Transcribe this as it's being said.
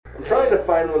trying to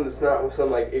find one that's not with some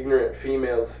like ignorant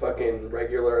female's fucking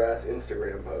regular ass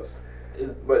Instagram post.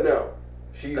 But no.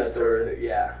 She used to,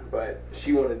 yeah, but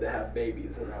she wanted to have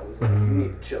babies, and I was like, you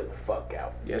need to chill the fuck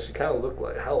out. Yeah, she kind of looked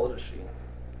like, how old is she?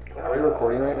 Are we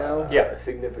recording right now? Yeah,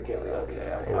 significantly.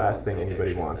 Okay. The last thing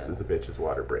anybody wants is a bitch's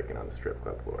water breaking on the strip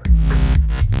club floor.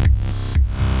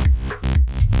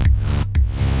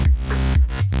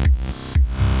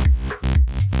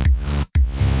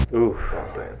 Oof. That's what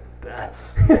I'm saying.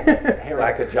 That's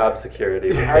lack of job security.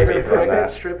 Are there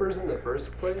pregnant strippers in the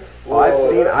first place?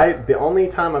 Well, the only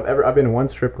time I've been in one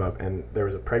strip club, and there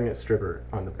was a pregnant stripper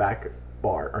on the back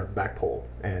bar, or the back pole,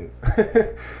 and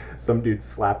some dude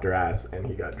slapped her ass, and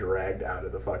he got dragged out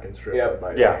of the fucking strip club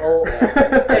by his hair. Oh,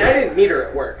 And I didn't meet her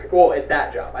at work. Well, at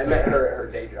that job. I met her at her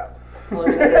day job. well,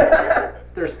 I mean,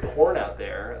 there's porn out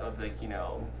there of like,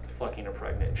 fucking a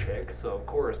pregnant chick, so of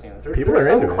course, there's People are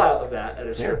some into it. clout of that at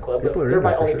a strip club. But people are there into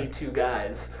might it for only sure. be two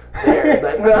guys there,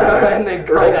 and they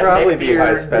They'll probably be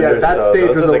high spenders, that though. stage Those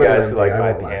was are a the little guys who empty, like I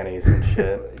buy won't lie. panties and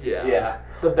shit. Yeah.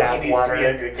 The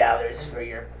bathwater. $300 for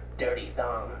your dirty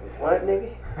thong. What,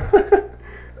 nigga?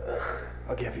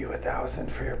 I'll give you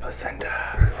 $1,000 for your placenta.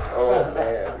 Oh,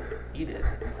 man. Eat it.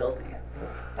 It's healthy.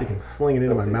 You can sling it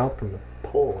into my mouth from the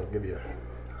pole and give you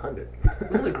 100.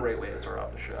 This is a great way to start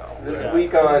off the show. This Yes.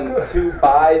 week on 2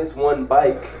 Buys, 1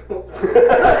 Bike.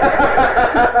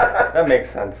 That makes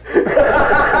sense. Who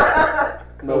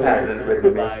hasn't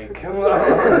ridden me? Bike.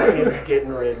 He's getting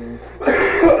ridden.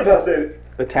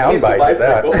 The town He's the bike is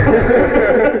that.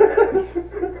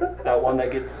 That one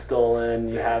that gets stolen,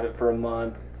 you have it for a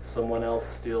month, someone else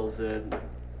steals it,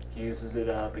 uses it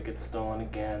up, it gets stolen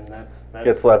again. That's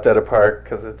Gets left at a park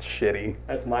because it's shitty.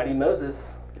 that's Mighty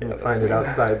Moses. You find it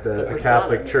outside The a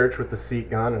Catholic persona. church with the seat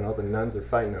gone, and all the nuns are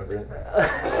fighting over it.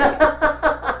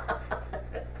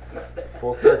 It's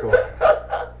full circle.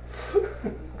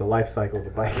 The life cycle of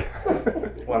the bike.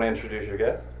 Want to introduce your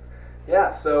guest? Yeah,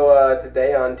 so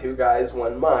today on 2 Guys,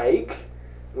 1 Mic,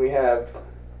 we have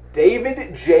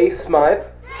David J. Smythe.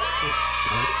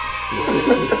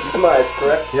 Smythe,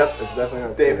 correct? Yep, it's definitely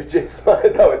not David J.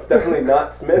 Smythe. Oh, it's definitely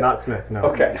not Smith. Not Smith, no.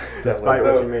 Okay. Despite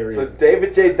what you may read. So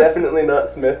David J. definitely not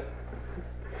Smith.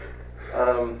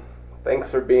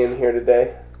 Thanks for being here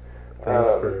today.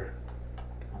 Thanks for...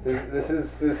 This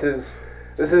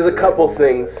is a couple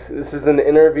things. This is an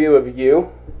interview of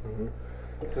you. Mhm.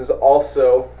 This is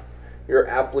also your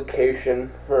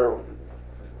application for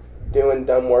doing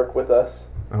dumb work with us.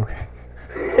 Okay.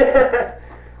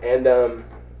 And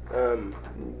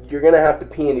you're gonna have to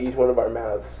pee into each one of our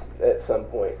mouths at some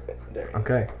point.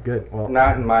 Okay, good. Well,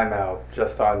 Not in my mouth,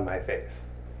 just on my face.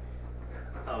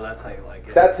 Oh, that's how you like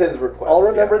it. That's his request. I'll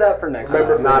remember that for next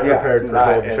Remember time. not Yeah, prepared for not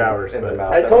cold in- showers, in the but...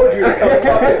 mouth. I told you to come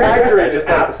fucking accurate. I just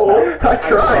like to asshole. smell. I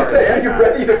tried. Are you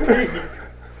ready to pee?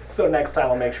 So next time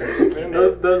I'll make sure to keep Man,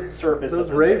 it those surface those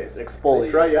of the raves, face,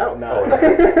 exfoliate. dry you out. No.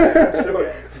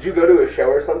 Did you go to a show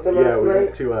or something Yeah, last we night?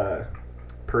 went to a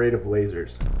parade of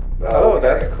lasers. Oh, okay.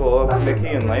 that's cool. Mickey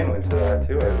and Lane went to that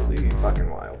too, I believe. Fucking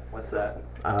wild. What's that?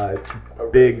 It's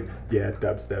big, yeah,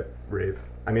 dubstep rave.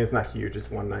 I mean, it's not huge, it's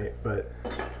one night, but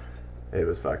it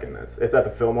was fucking nuts. It's at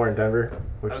the Fillmore in Denver,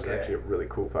 which is Okay. actually a really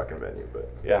cool fucking venue, but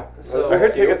Yeah. So I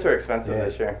heard tickets are expensive Yeah.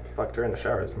 this year. fucked her in the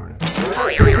shower this morning.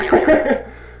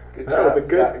 Good That was a job.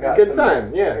 good Got good some-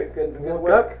 time, yeah. Good Woke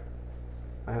work. up,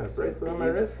 I had a bracelet on my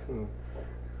wrist, and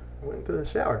went into the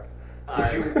shower.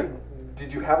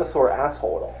 Did you have a sore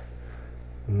asshole at all?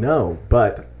 No,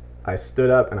 but I stood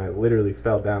up and I literally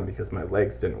fell down because my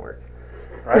legs didn't work.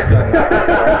 I've done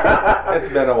that before. It's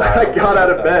been a while. I got out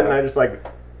of I've bed done and I that. just like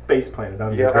face planted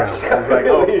on Yeah. the ground. I was like,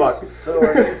 oh fuck. So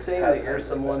are you saying that you're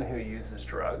someone who uses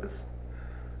drugs?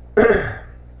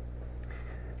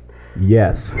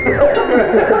 Yes.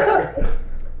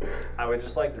 I would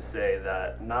just like to say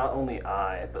that not only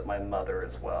I, but my mother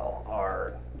as well,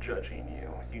 are judging you.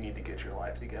 You need to get your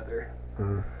life together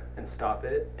and stop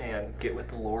it and get with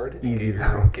the Lord. and Easy, get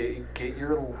though. get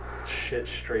your shit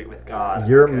straight with God.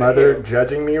 Your okay? mother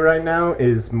judging me right now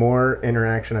is more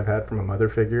interaction I've had from a mother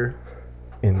figure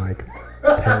in like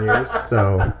 10 years,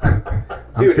 so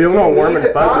I'm feeling all warm and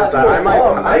fuzzy inside. I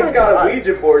might. Mike's got a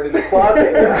Ouija board in the closet.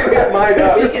 You can get mine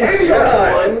up. We can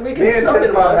summon one. We Me can and his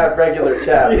summon mom one. have regular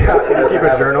chats. Yeah, since he doesn't keep a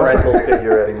have journal. parental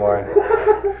figure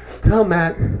anymore. Tell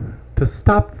Matt to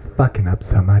stop fucking up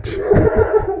so much.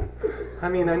 I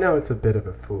mean, I know it's a bit of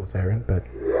a fool's errand, but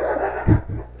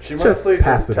She Just mostly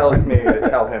pass just it tells on. me to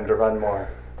tell him to run more.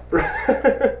 She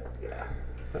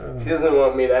doesn't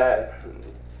want me to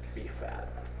be fat.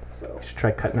 So. should try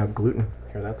cutting out gluten.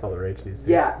 Here, that's all the rage these days.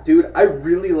 Yeah, dude, I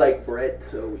really like bread,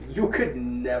 so you could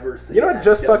never say You know what I that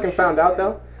just dumb fucking shit found out again.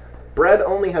 though? Bread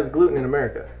only has gluten in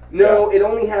America. No, it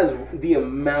only has the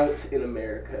amount in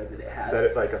America that it has. That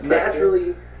it, like, affects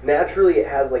Naturally, it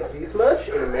has like this much.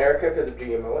 In America, because of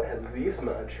GMO, it has this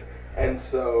much. And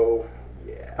so,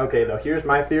 yeah. Okay, though, here's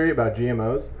my theory about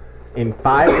GMOs. In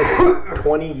 5 to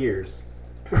 20 years,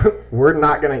 we're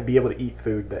not going to be able to eat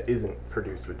food that isn't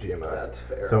produced with GMOs. That's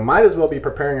fair. So might as well be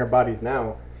preparing our bodies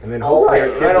now, and then hopefully our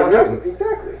kids are mutants.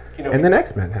 Exactly. You know, And then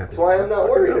X-Men happens. That's why I'm not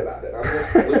worried fucking about it. I'm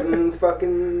just gluten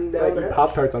fucking down the I eat hatch.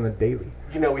 Pop-Tarts on the daily.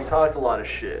 You know, we talked a lot of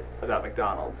shit about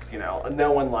McDonald's. You know,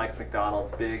 no one likes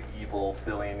McDonald's, big, evil,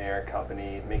 billionaire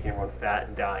company, making everyone fat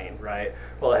and dying, right?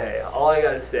 Well, hey, all I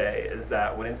gotta say is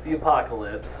that when it's the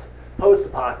apocalypse,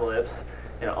 post-apocalypse,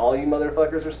 and all you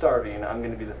motherfuckers are starving, I'm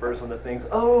gonna be the first one that thinks,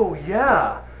 oh,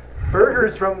 yeah,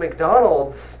 burgers from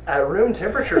McDonald's at room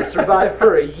temperature survive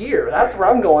for a year. That's where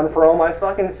I'm going for all my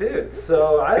fucking food.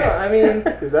 So, I mean...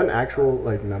 Is that an actual,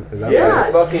 like, number? Yeah,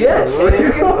 yes. And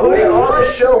you can put it on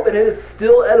a shelf and it is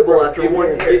still edible after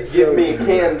 1 year. Give me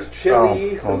canned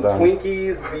chili, some hold on.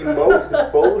 Twinkies, the most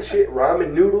bullshit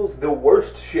ramen noodles. The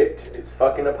worst shit is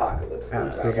fucking apocalypse food.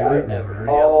 Absolutely. I got it Never.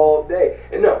 all day.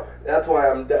 And no, that's why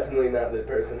I'm definitely not the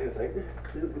person who's like,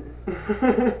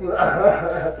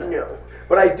 no.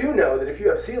 But I do know that if you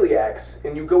have celiacs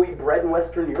and you go eat bread in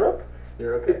Western Europe,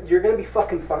 you're gonna be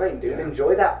fucking fine, dude. Yeah.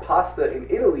 Enjoy that pasta in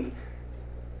Italy.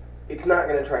 It's not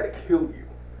gonna try to kill you.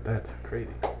 That's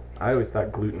crazy. I always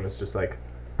thought gluten was just, like,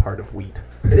 part of wheat.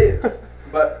 It is,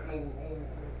 but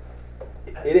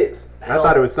it is. I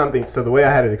thought it was something. So the way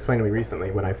I had it explained to me recently,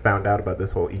 when I found out about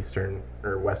this whole Eastern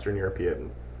or Western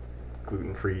European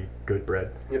gluten-free good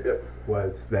bread, Yep.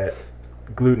 was that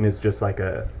gluten is just like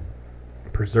a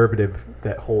preservative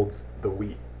that holds the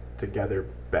wheat together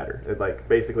better. It, like,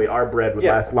 basically our bread would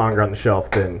Yeah. last longer on the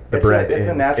shelf than the It's a- bread it's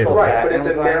a in natural Italy. Right, fat but it's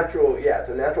enzyme. it's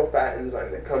a natural fat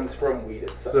enzyme that comes from wheat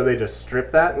itself. So they just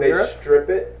strip that in They Europe? strip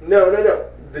it. No.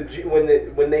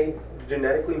 When they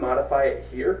genetically modify it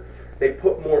here, they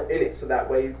put more in it, so that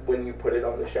way when you put it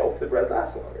on the shelf, the bread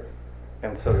lasts longer.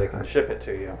 And so they can ship it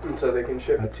to you. And so they can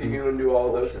ship That's it to you and do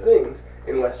all those things.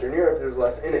 In Western Europe, there's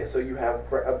less in it, so you have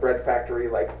a bread factory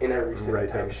like in every city Right,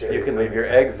 type down shit. You can leave your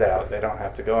eggs out. They don't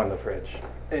have to go in the fridge.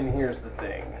 And here's the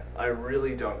thing. I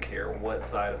really don't care what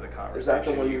side of the Is conversation that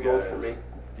the one you vote for me?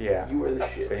 Yeah. You are the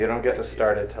shit. But you don't get to Thank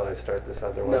start it till I start this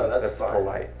other one. No, that's fine.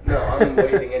 polite. No, I'm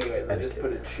waiting anyways. I just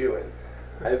put it chewing.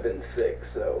 I've been sick,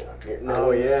 so no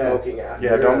one's smoking after.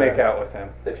 Yeah, don't make out with him.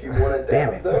 If you want to Damn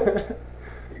dab, it. though,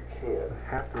 you can.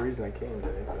 Half the reason I came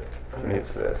today. Who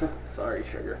needs this? Sorry,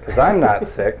 sugar. Because I'm not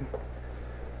sick.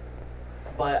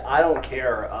 But I don't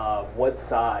care what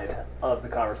side of the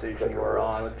conversation you are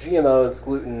on. With GMOs,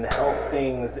 gluten, health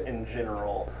things in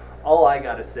general, all I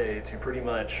gotta say to pretty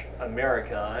much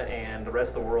America and the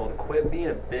rest of the world, quit being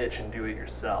a bitch and do it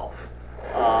yourself.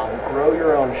 Grow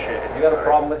your own shit. If you got a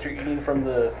problem with your eating from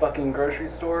the fucking grocery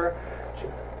store,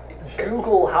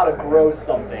 Google how to grow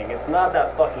something. It's not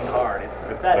that fucking hard. It's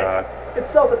pathetic. not. It's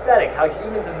so pathetic how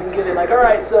humans have been given, like, all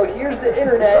right, so here's the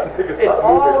internet. Nigga, It's stop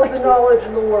all moving. of the knowledge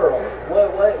in the world.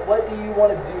 What do you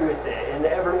want to do with it? And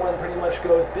everyone pretty much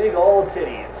goes big old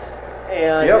titties.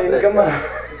 And Yep.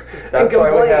 That's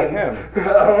why we have him.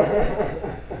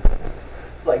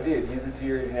 It's like, dude, use it to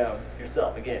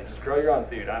yourself. Again, just grow your own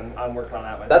food. I'm working on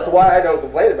that myself. That's why I don't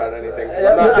complain about anything. I'm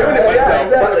Yeah, not doing it yeah, myself.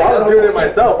 exactly. If I was doing it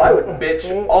myself, I would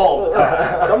bitch all the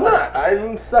time. But I'm not.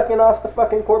 I'm sucking off the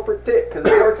fucking corporate tit because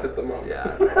it works at the moment.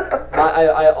 Yeah.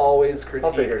 I always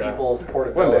critique figure it out. people's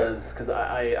portobellas because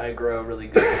I grow really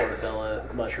good portobello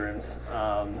mushrooms.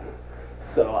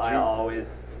 So I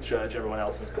always judge everyone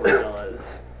else's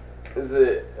portobellas.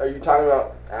 Are you talking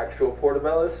about actual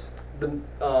portobellas?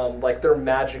 Like they're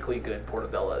magically good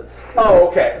portobellas. Oh,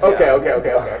 okay. No,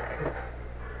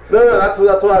 that's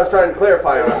what I was trying to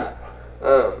clarify on.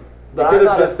 You But could I'm have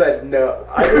not just said no.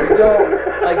 I just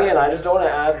don't want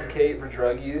to advocate for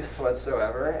drug use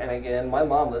whatsoever. And again, my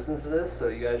mom listens to this, so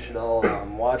you guys should all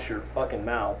watch your fucking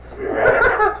mouths.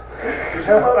 Does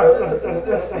your mom really listen to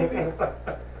this, Stevie?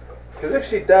 Because if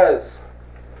she does,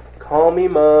 call me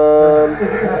mom.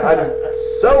 I'm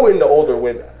so into older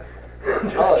women.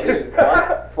 Oh, dude,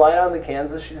 fly down to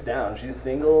Kansas. She's down. She's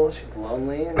single. She's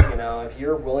lonely. And, if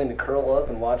you're willing to curl up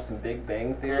and watch some Big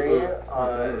Bang Theory,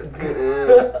 I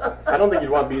don't think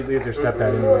you'd want Beasley as your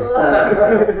stepdad anymore.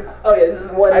 oh yeah, this is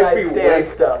one I'd night be stand way-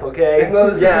 stuff. Okay. No.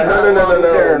 Give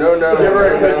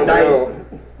her a good night.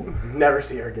 Never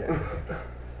see her again.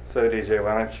 So, DJ,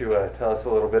 why don't you tell us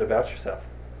a little bit about yourself?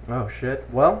 Oh shit.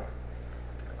 Well,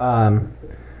 I'm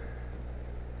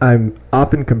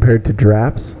often compared to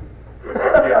giraffes.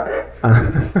 Yeah.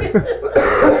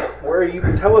 Where you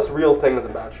tell us real things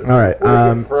about yourself. All right. Where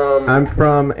are you from? I'm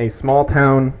from a small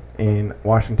town in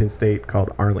Washington State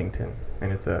called Arlington,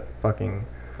 and it's a fucking.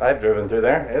 I've driven through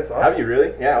there. It's awesome. Have you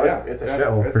really? Yeah, It's a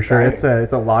shithole for sure. It's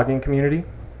a logging community.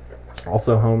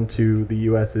 Also home to the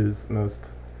U.S.'s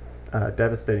most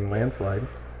devastating landslide.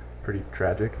 Pretty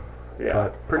tragic. Yeah.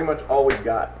 But pretty much all we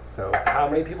got. So. How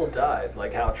many people died?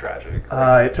 Like, how tragic?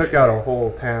 It took out a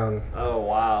whole town. Oh,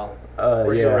 wow.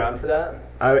 Were you around for that?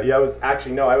 I was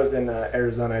in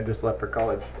Arizona. I just left for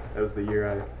college. That was the year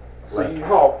I left.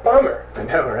 Bummer. I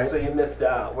know, right? So you missed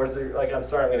out. Was there, like, I'm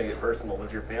sorry, I'm going to get personal.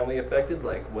 Was your family affected?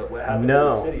 Like, what happened in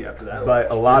the city after that?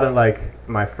 But a lot of, like,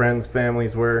 my friends'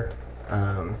 families were.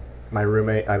 My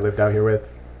roommate I lived out here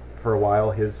with for a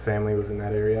while, his family was in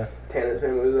that area. Tanner's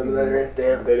family was in that area?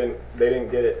 Damn. They didn't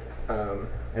get it.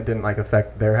 It didn't, like,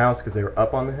 affect their house because they were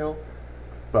up on the hill.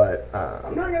 But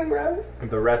I'm not going to grab it.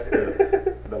 The rest of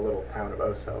the little town of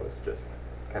Oso was just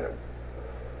kind of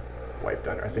wiped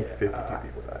under. I think 52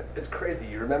 people died. It's crazy.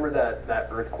 You remember that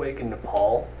earthquake in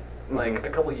Nepal? Like, a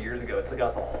couple of years ago, it took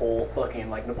out the whole fucking,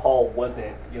 like, Nepal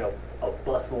wasn't, a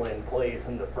bustling place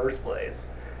in the first place.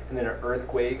 And then an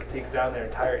earthquake takes down their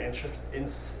entire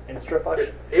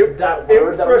infrastructure.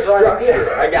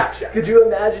 Infrastructure. I gotcha. Could you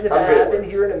imagine if that happened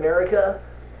here in America?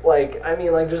 Like, I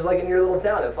mean, like, just like in your little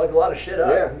town, it fucked a lot of shit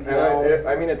up. Yeah,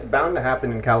 I mean, it's bound to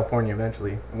happen in California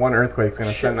eventually. One earthquake's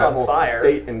going to send that whole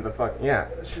state into the fucking,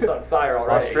 Shit's on fire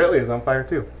already. Australia's on fire,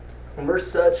 too. And we're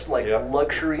such, like,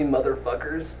 luxury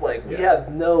motherfuckers. Like, we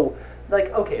have no,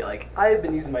 like, okay, like, I have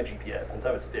been using my GPS since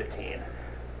I was 15.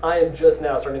 I am just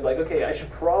now starting to be like, okay, I should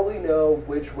probably know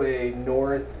which way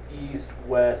north, east,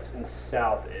 west, and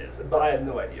south is. But I have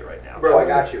no idea right now. Bro, I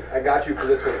got you. I got you for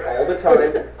this one all the time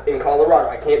in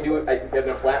Colorado. I can't do it. In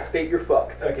a flat state, you're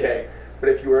fucked. Okay. But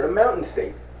if you were in a mountain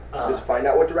state, just find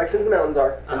out what direction the mountains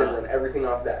are and then run everything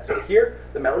off that. So here,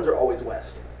 the mountains are always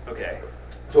west. Okay.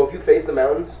 So if you face the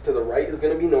mountains, to the right is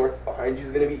going to be north, behind you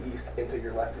is going to be east, and to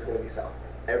your left is going to be south.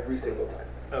 Every single time.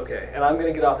 Okay, and I'm going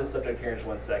to get off this subject here in just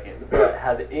 1 second, but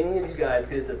have any of you guys,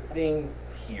 because it's a thing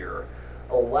here,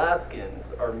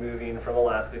 Alaskans are moving from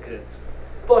Alaska because it's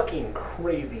fucking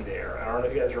crazy there. I don't know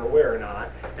if you guys are aware or not,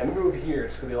 and move here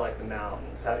just because they like the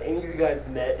mountains. Have any of you guys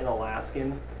met an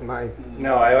Alaskan?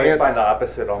 No, I always find the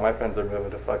opposite. All my friends are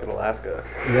moving to fucking Alaska.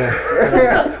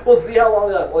 Yeah. We'll see how long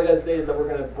it lasts. All I gotta say is that we're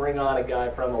gonna bring on a guy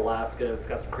from Alaska that's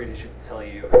got some crazy shit to tell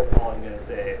you. That's all I'm gonna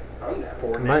say.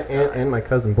 My aunt and my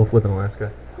cousin both live in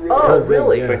Alaska. Oh,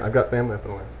 really? Yeah, I've got family up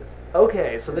in Alaska.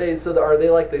 Okay, so are they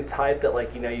like the type that,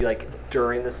 like, you like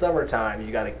during the summertime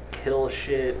you gotta kill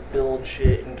shit, build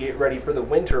shit, and get ready for the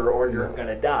winter or you're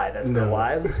gonna die? That's their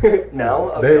lives?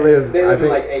 No? Okay. They live in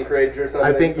like Anchorage or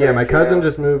something? I think, my cousin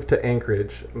just moved to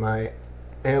Anchorage. My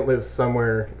aunt lives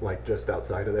somewhere like just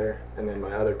outside of there, and then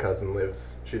my other cousin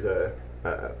she's a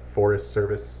Forest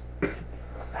Service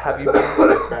have you been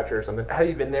dispatcher or something. Have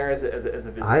you been there as a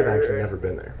visitor? I've actually never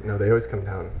been there. No, they always come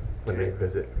down when they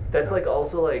visit. That's like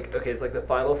also like, okay, it's like the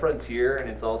final frontier, and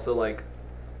it's also like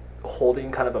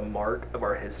holding kind of a mark of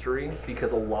our history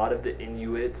because a lot of the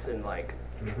Inuits and like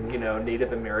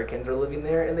Native Americans are living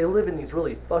there, and they live in these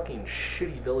really fucking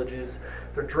shitty villages.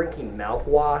 They're drinking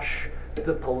mouthwash.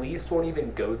 The police won't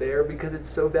even go there because it's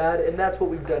so bad, and that's what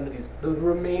we've done to the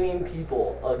remaining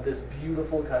people of this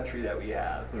beautiful country that we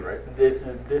have. Right. This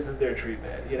is their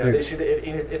treatment. They should,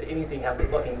 if anything, have the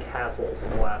fucking castles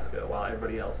in Alaska while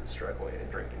everybody else is struggling and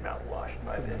drinking mouthwash, in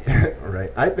my opinion.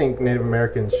 Right. I think Native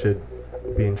Americans should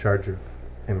be in charge of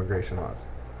immigration laws.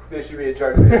 They should be in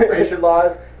charge of immigration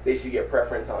laws. They should get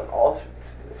preference on all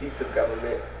seats of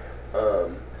government.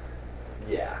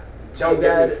 Yeah. Too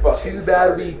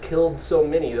bad we killed so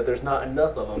many that there's not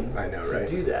enough of them to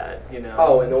do that,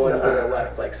 Oh, and the ones that are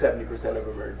left, like 70% of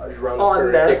them are drunk on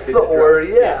or meth addicted to or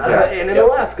drugs. and in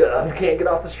Alaska, you can't get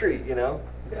off the street,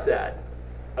 It's sad.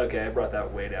 Okay, I brought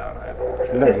that way down. I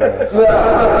apologize.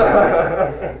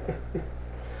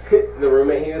 The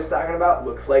roommate he was talking about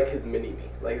looks like his mini-me.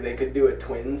 Like, they could do it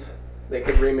twins. They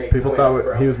could remake People twins,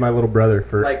 thought he was my little brother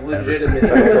for like, legitimately.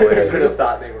 You could have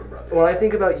thought they were brothers. When I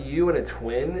think about you and a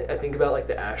twin, I think about, like,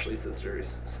 the Ashley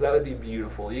sisters. So that would be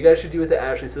beautiful. You guys should do what the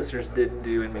Ashley sisters didn't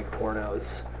do and make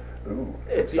pornos. Ooh.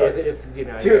 If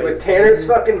Dude, with Tanner's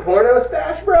fucking porno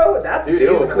stash, bro, that's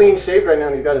he's clean shaved right now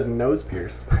and he's got his nose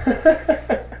pierced.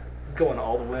 He's going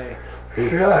all the way.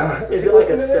 Dude, is it like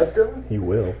a septum? He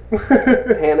will.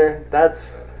 Tanner,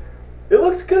 it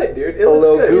looks good, dude. It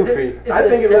looks good. Goofy. I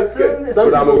think it looks good.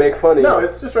 But I'm gonna make fun of you. No,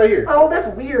 it's just right here. Oh, that's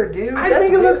weird, dude. I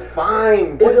think it looks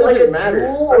fine. Is it like a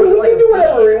jewel or is it like he can do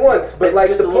whatever he wants, but it's like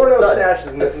just the a porno stud. stash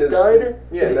is a stud.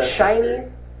 Yeah, is it shiny?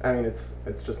 I mean, it's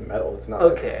just metal. It's not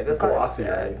okay. That's glossy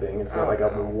not or anything. It's not like a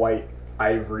white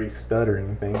ivory stud or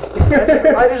anything.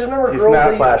 I just remember He's girls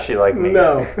not that flashy like me.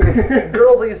 No.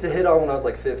 girls I used to hit on when I was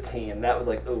like 15. That was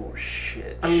like, oh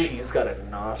shit, she's got a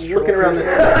nostril. Looking around this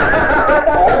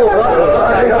all of us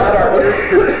have had our ears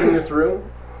pierced in this room.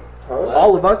 Huh?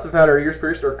 All of us have had our ears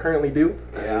pierced or currently do.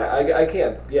 Yeah, I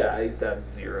can't. Yeah, I used to have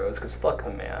zeros because fuck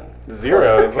the man.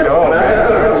 Zeros? Oh,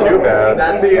 man. Too bad.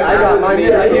 That's See, I got mine.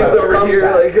 Yeah, he's Yeah. over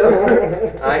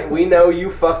here like. We know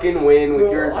you fucking win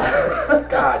with your.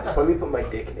 God, just let me put my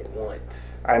dick in it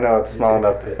once. I know it's small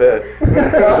enough to fit. You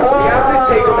have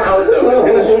to take them out though. It's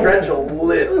gonna stretch a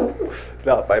little.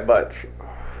 Not by much.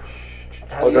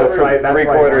 Have I'll you go ever- from right, that's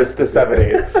why 3/4 to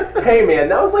 7/8. Hey man,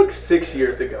 that was like 6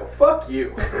 years ago. Fuck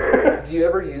you. Do you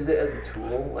ever use it as a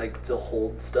tool, like to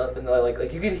hold stuff in there?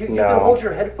 Like you can No. hold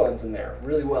your headphones in there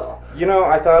really well. You know,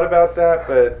 I thought about that,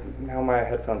 but now my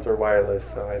headphones are wireless,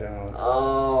 so I don't.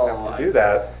 Oh, Have to do I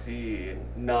that. see.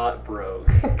 Not broke.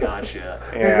 Gotcha.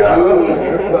 Yeah.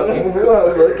 Ooh, fucking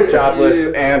go, look at Jobless,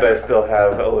 you. and I still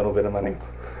have a little bit of money.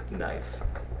 Nice.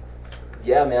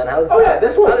 Yeah, man. How does Oh that? yeah,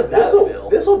 this one. How does that feel?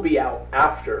 This will be out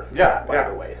after. Yeah, By yeah.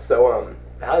 the way, so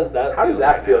How does that? how feel does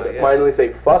that right feel now? to Yeah. finally say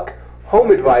fuck Home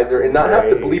Advisor and not have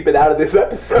to bleep it out of this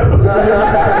episode?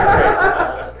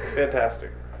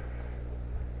 Fantastic.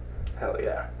 Hell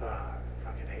yeah.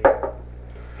 Fucking hate it.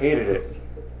 Hated it.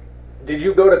 Did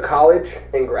you go to college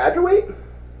and graduate?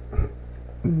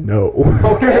 No.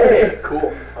 Okay,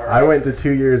 cool. All right. I went to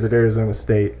 2 years at Arizona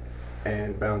State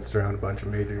and bounced around a bunch of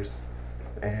majors.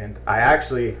 And I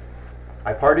partied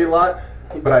a lot,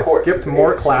 but I course, skipped it's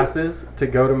more ASU. classes to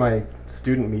go to my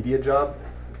student media job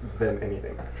than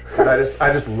anything. 'Cause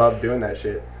I just loved doing that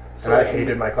shit. So And I like-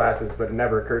 hated my classes, but it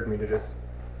never occurred to me to just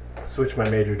switch my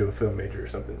major to a film major or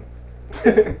something.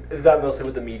 Is that mostly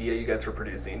what the media you guys were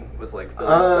producing? Was like film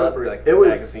stuff or like it was-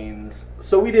 magazines?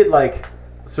 So we did like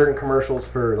certain commercials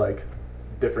for like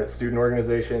different student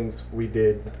organizations. We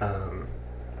did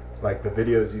like the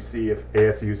videos you see if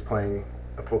ASU is playing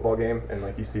a football game, and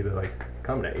like you see the like,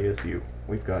 come to ASU,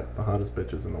 we've got the hottest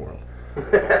bitches in the world.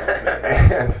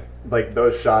 And like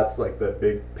those shots, like the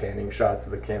big panning shots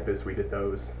of the campus, we did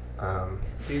those.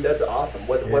 Dude, that's awesome.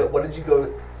 Yeah. What did you go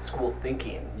to school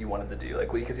thinking you wanted to do?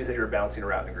 Like, because you said you were bouncing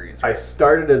around degrees. I Right?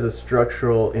 started as a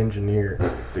structural engineer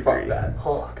degree. Fuck that.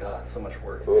 Oh god, so much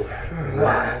work.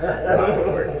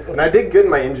 And I did good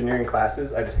in my engineering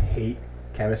classes. I just hate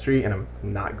chemistry, and I'm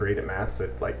not great at math, so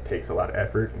it like takes a lot of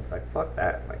effort. And it's like, fuck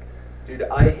that. Like, Dude,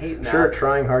 I hate maths. sure,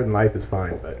 trying hard in life is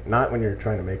fine, but not when you're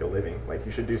trying to make a living. Like,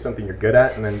 you should do something you're good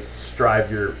at, and then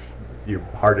strive your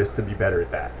hardest to be better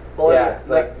at that. Well, Yeah,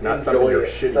 like Not something enjoy you're it,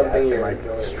 shitty something at, you're and like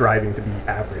enjoying. striving to be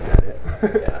average at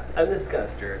it. yeah, and this is kind of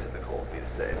stereotypical of me to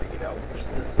say, but you know,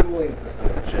 the schooling system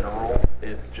in general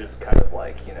is just kind of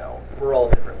like, you know, we're all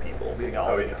different people. We got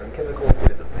all different chemicals,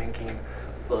 ways of thinking,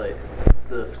 but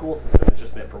the school system is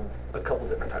just meant for a couple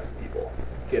different types of people,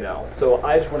 you know. So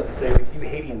I just wanted to say, with you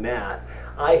hating math,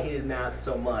 I hated math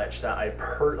so much that I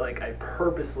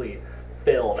purposely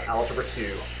failed Algebra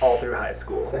 2 all through high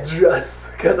school. Same.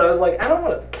 Just because I was like, I don't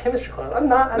want a chemistry class. I'm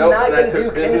not Nope, going and I to do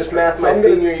took business chemistry. math so my I'm gonna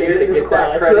senior stay year in to this get that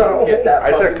class. credit So- and get that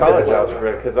I took fucking college diploma.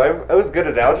 algebra because I was good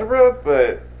at algebra,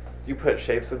 but you put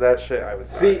shapes of that shit, I was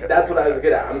not See, good that's at what I was that.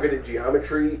 good at. I'm good at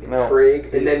geometry and No.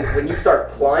 trig, and then when you start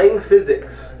applying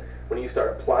physics, No.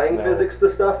 physics to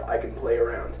stuff, I can play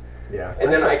around. Yeah.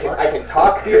 And then What I the can fuck?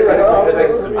 talk theoretical Physics is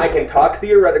physics. awesome. I can talk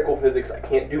theoretical physics. I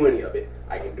can't do any of it.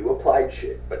 I can do applied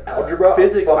shit, but algebra,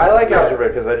 Physics- fuck I like yeah. algebra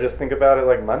because I just think about it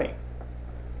like money.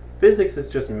 Physics is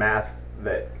just math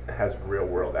that has real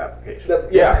world application.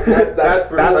 Yeah, that's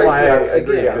That's why I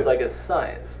Again, Yeah. it's like a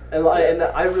science, and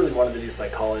I really wanted to do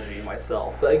psychology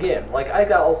myself. But again, like I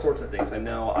got all sorts of things I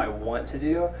know I want to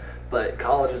do, but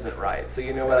college isn't right. So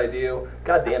you know what I do?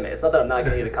 God damn it! It's not that I'm not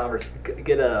going to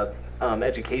get a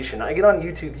education. I get on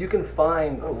YouTube. You can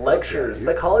find lectures,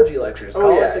 psychology lectures, Oh,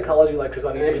 college yeah. psychology lectures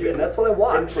on And if YouTube, you- and that's what I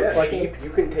watch. And for It's fucking- cheap, you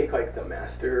can take like the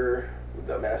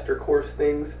master course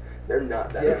things. They're not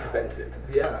that Yeah. expensive.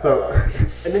 yeah. So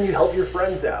and then you help your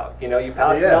friends out. You know, you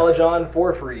pass the Yeah. knowledge on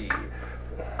for free.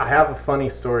 I have a funny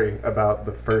story about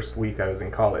the first week I was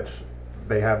in college.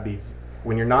 They have these,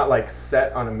 when you're not like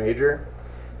set on a major,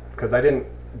 because I didn't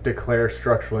declare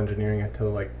structural engineering until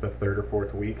like the third or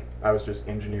fourth week. I was just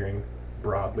engineering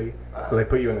broadly. So they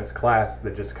put you in this class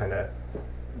that just kind of,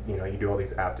 you know, you do all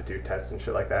these aptitude tests and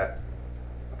shit like that,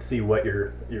 see what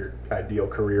your ideal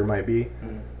career might be.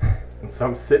 And so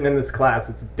I'm sitting in this class.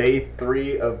 It's day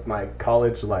 3 of my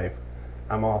college life.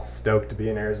 I'm all stoked to be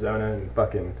in Arizona and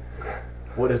fucking,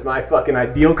 what is my fucking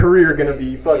ideal career gonna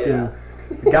be? Fucking, Yeah.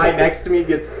 the guy next to me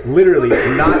gets, literally,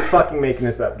 not fucking making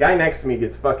this up, guy next to me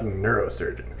gets fucking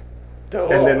neurosurgeon.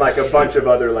 And then like a bunch of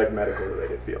other like medical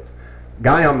related fields.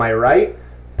 Guy on my right,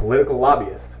 political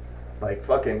lobbyist. Like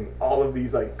fucking all of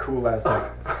these like cool ass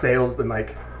like sales and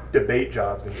like debate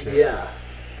jobs and shit. Yeah.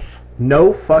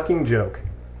 No fucking joke.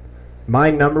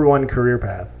 My number one career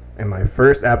path and my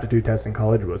first aptitude test in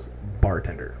college was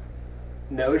bartender.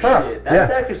 No shit.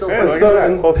 That's actually so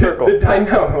funny. Full circle. I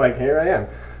know, like here I am.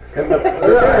 And the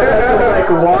professor's like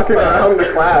walking around the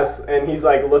class and he's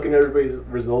like looking at everybody's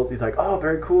results. He's like, oh,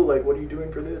 very cool. Like, what are you doing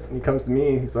for this? And he comes to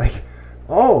me. He's like,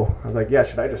 oh. I was like, yeah,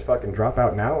 should I just fucking drop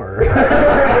out now or?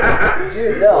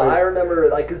 Dude, no, I remember,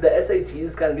 like, because the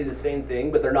SATs kind of do the same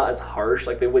thing, but they're not as harsh.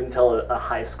 Like, they wouldn't tell a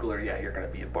high schooler, yeah, you're going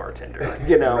to be a bartender, like,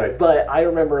 you know? Right. But I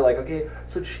remember, like, okay,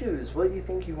 so choose, what do you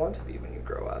think you want to be when you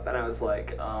grow up? And I was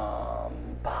like,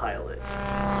 pilot.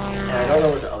 And I don't know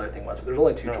what the other thing was, but there's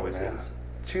only two choices. Man.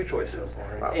 Two choices.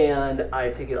 Wow. And I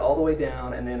take it all the way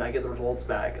down, and then I get the results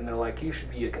back, and they're like, you should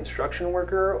be a construction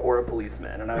worker or a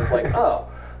policeman. And I was like, oh,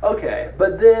 okay.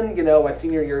 But then, you know, my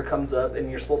senior year comes up, and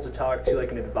you're supposed to talk to,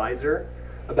 like, an advisor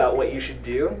about what you should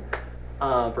do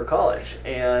for college.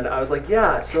 And I was like,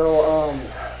 yeah, so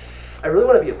I really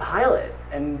want to be a pilot.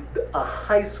 And a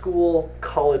high school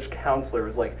college counselor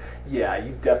was like, yeah,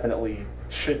 you definitely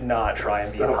should not try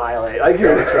and be a pilot. Like,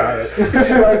 you're Don't try it. She's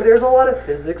like, there's a lot of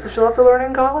physics that you'll have to learn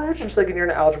in college. And she's like, and you're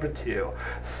in algebra 2.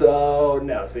 So,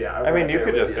 no, so yeah. I mean, you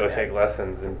could just go take. take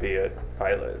lessons and be a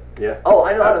pilot. Yeah. Oh,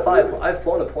 I know how to fly. Absolutely. I've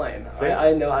flown a plane.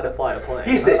 I know how to fly a plane.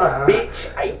 He said,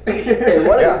 bitch, I did. And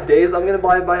one of these days, I'm gonna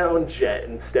buy my own jet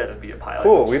instead of be a pilot.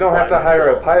 Cool. Just We don't have to fly hire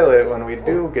a myself. pilot when we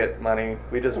do get money.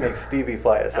 We just make Stevie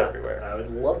fly us everywhere. I would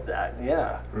love that.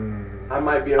 Yeah. I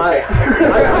might be I,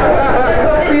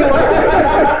 okay. You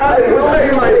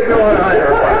might still want to hire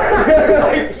a pilot.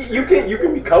 Like, you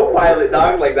can be co-pilot,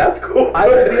 dog. Like, that's cool. I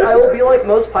will be like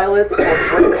most pilots.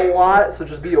 I'll drink a lot, so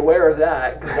just be aware of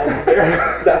that. 'Cause that's very.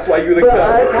 That's why you're the But co.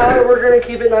 that's how we're gonna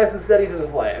keep it nice and steady to the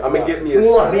flight. I'm gonna get me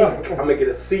a Sikh. I'm gonna get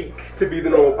a Sikh to be the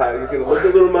normal pilot. He's gonna look a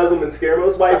little Muslim and scare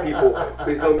most white people. But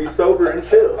he's gonna be sober and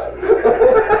chill.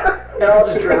 And I'll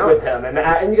just drink with him,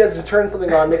 and you guys just turn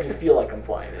something on, make me feel like I'm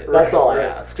flying it. That's all I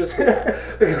ask, just for that.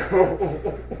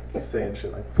 He's saying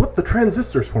shit like, flip the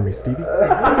transistors for me, Stevie.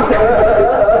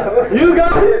 You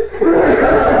got it.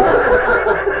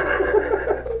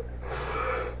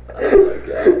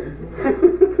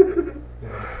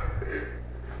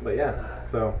 But yeah,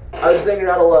 so. I was saying you're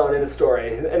not alone in a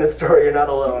story. In a story, you're not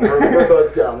alone. We're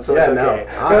both dumb, so Yeah, it's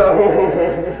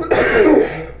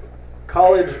okay.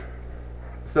 College.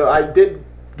 So I did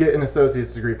get an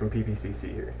associate's degree from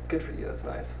PPCC here. Good for you. That's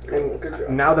nice. And Good job.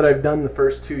 now that I've done the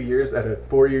first 2 years at a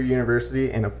 4-year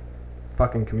university and a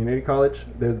fucking community college,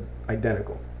 they're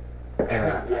identical.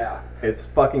 And Yeah. it's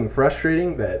fucking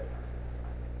frustrating that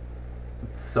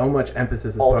so much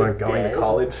emphasis is All put the on going day. to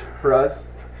college for us.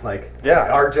 Like,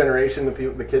 Yeah. our generation,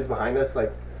 the kids behind us,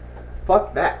 like,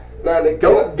 fuck that. Nah, get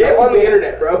on the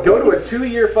internet, bro. Go to a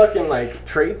 2-year fucking, like,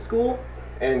 trade school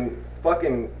and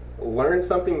fucking learn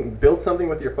something, build something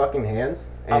with your fucking hands,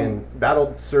 and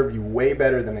that'll serve you way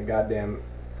better than a goddamn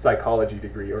psychology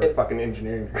degree or a fucking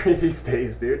engineering degree these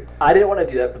days, dude. I didn't want to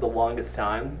do that for the longest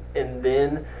time, and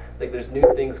then like there's new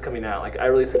things coming out. Like I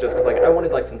really suggest because like I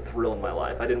wanted like some thrill in my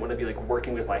life. I didn't want to be like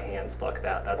working with my hands. Fuck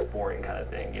that. That's boring kind of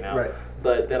thing, you know. Right.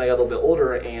 But then I got a little bit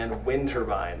older, and wind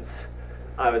turbines.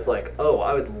 I was like, oh,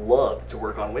 I would love to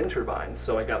work on wind turbines.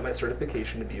 So I got my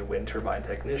certification to be a wind turbine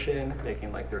technician,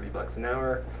 making like $30 an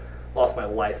hour. Lost my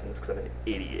license because I'm an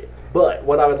idiot. But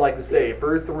what I would like to say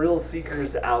for thrill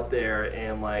seekers out there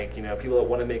and like, you know, people that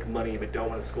want to make money but don't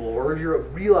want to school, or if you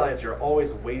realize you're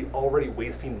always already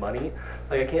wasting money,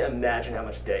 like I can't imagine how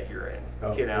much debt you're in.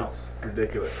 Oh, you know, it's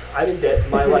ridiculous. I'm in debt to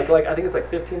my like I think it's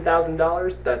like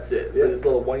 $15,000. That's it Yeah. for this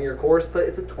little 1-year course, but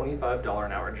it's a $25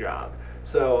 an hour job.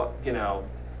 So you know,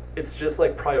 it's just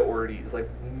like priorities. Like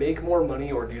make more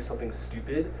money or do something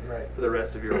stupid Right. for the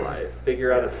rest of your life.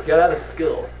 Figure out get out a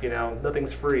skill. You know,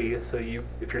 nothing's free. So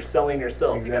if you're selling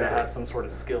yourself, you gotta Exactly. have some sort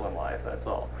of skill in life. That's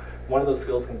all. One of those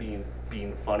skills can be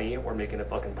being funny or making a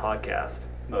fucking podcast.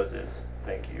 Moses,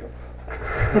 thank you.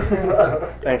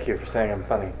 Thank you for saying I'm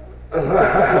funny.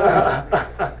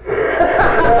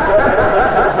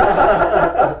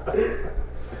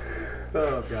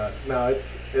 Oh god, no,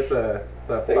 it's a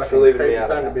Thanks for fucking leaving me crazy out.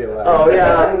 time to be alive. Oh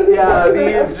yeah,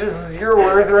 these just your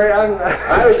worth, right?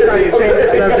 I was trying to change the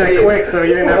subject quick so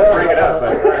you didn't have to bring it up.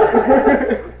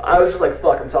 But. I was just like,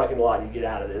 fuck, I'm talking a lot. You get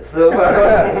out of this. So,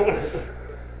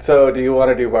 So, do you want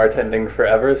to do bartending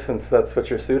forever since that's what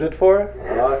you're suited for?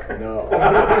 Fuck no.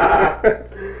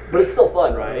 but it's still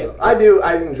fun, right?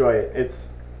 I enjoy it.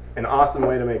 It's an awesome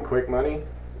way to make quick money,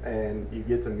 and you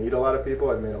get to meet a lot of people.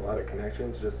 I've made a lot of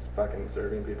connections just fucking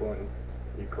serving people, and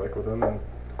you click with them and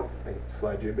they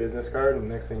slide you a business card, and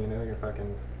next thing you know, you're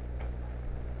fucking,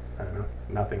 I don't know,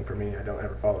 nothing for me. I don't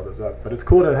ever follow those up, but it's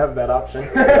cool to have that option.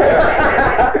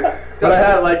 But I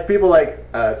had like people like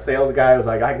a sales guy was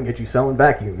like, I can get you selling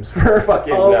vacuums for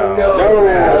fucking. Oh, no.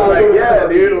 I was like, yeah,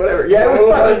 dude, whatever. Yeah, it was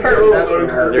fucking Kirby. That's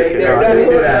what I didn't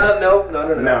do that.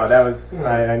 No, that was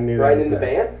I knew that. Right was in the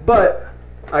bad. van? But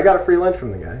I got a free lunch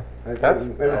from the guy. It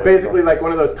was basically like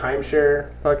one of those timeshare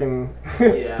fucking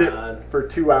sit for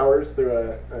 2 hours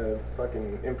through a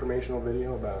fucking informational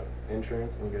video about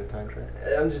insurance and you get a timeshare.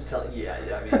 I'm just telling you, I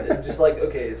mean, it's just like,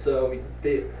 okay, so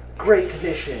the great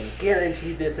commission,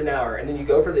 guaranteed this an hour, and then you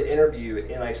go for the interview,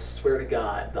 and I swear to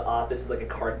God, the office is like a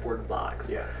cardboard box.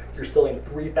 Yeah. You're selling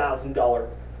 $3,000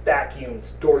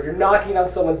 vacuums door. You're knocking on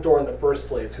someone's door in the first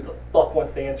place. Who the fuck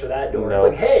wants to answer that door? It's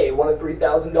like, hey, want a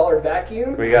 $3,000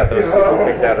 vacuum? We got those people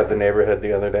kicked out of the neighborhood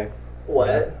the other day.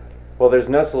 What? Well, there's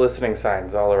no soliciting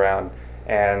signs all around,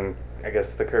 and I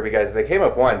guess the Kirby guys, they came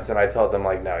up once, and I told them,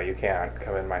 like, no, you can't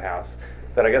come in my house.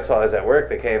 But I guess while I was at work,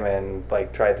 they came and,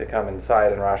 like, tried to come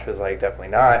inside, and Rosh was like, definitely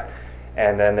not.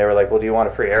 And then they were like, well, do you want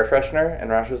a free air freshener? And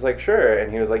Rosh was like, sure.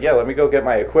 And he was like, yeah, let me go get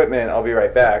my equipment. I'll be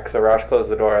right back. So Rosh closed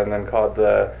the door and then called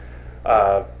the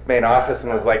main office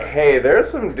and was like, hey, there's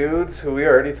some dudes who we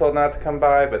already told not to come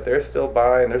by, but they're still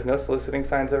by, and there's no soliciting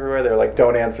signs everywhere. They're like,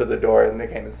 don't answer the door. And they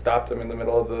came and stopped him in the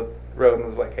middle of the road and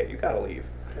was like, hey, you got to leave.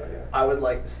 I would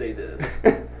like to say this.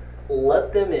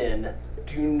 Let them in.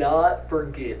 Do not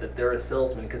forget that they're a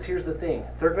salesman, because here's the thing.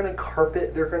 They're going to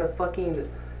carpet, they're going to fucking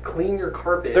clean your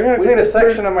carpet. They're going to clean a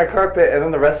section of my carpet, and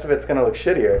then the rest of it's going to look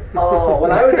shittier. Oh,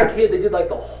 when I was a kid, they did like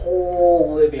the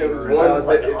whole living room. I was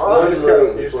like,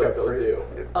 room is what they'll do.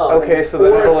 Okay, so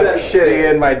then it'll look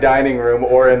shitty in my dining room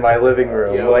or in my living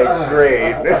room. Yep. Like,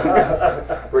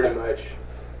 great. Pretty much.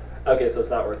 Okay, so it's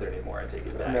not worth it anymore. I take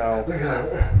it back. No.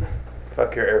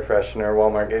 Fuck your air freshener.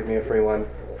 Walmart gave me a free one.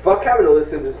 Fuck having to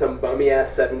listen to some bummy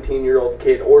ass 17-year-old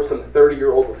kid or some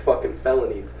 30-year-old with fucking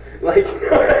felonies. Like,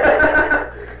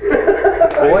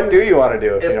 well, what do you want to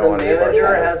do if you don't want to do If the manager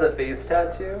bartender? has a face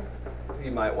tattoo, you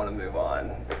might want to move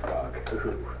on. fuck.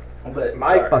 But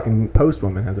My fucking post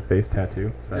woman has a face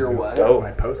tattoo. So Your what? Dope.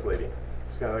 My post lady.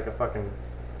 She's got like a fucking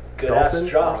Good ass dolphin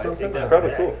job. or I something? take that She's probably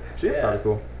back. cool. She's Yeah. probably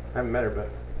cool. I haven't met her, but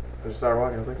I just saw her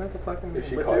walking. I was like, that's a fucking. Did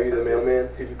she legit call you the tattoo. mailman?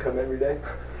 Did you come every day?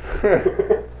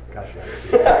 Gosh,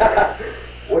 yeah.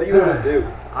 What do you want to do?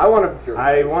 I want to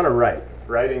write.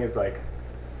 Writing is like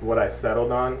what I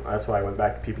settled on. That's why I went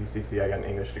back to PPCC. I got an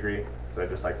English degree, so I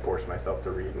just like forced myself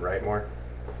to read and write more.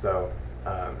 So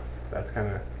that's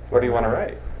kind of. What do you want to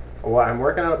write? Well, I'm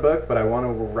working on a book, but I want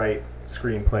to write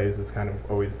screenplays. Has kind of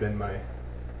always been my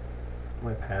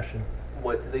passion.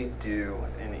 What do they do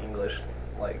in English,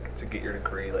 like, to get your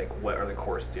degree? Like, what are the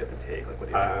courses you have to take? Like, what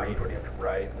do you have to read? What do you have to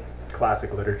write?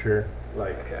 Classic literature,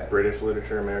 like Okay. British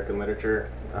literature, American literature,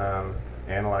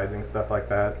 analyzing stuff like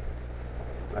that,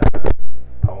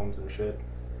 poems and shit.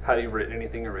 Have you written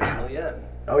anything original yet?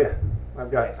 Oh yeah, I've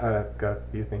got Nice. got a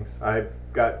few things. I've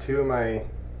got 2 of my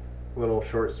little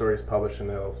short stories published in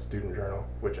the little student journal,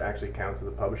 which actually counts as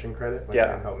a publishing credit, which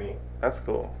Yeah. can help me That's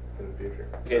cool. in the future.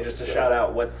 Okay, just to shout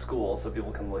out what school so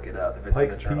people can look it up if it's in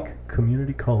the journal.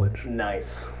 Community College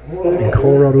Nice. in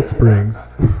Colorado Springs.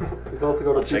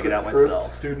 I'll check it out myself.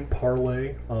 Student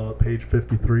Parlay, page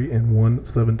 53 and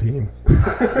 117.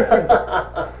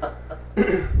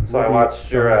 So I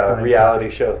watched your reality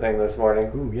show thing this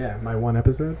morning. Ooh, yeah, my one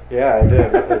episode. Yeah, I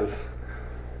did, because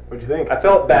What'd you think? I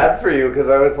felt bad for you, because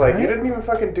I was like, you didn't even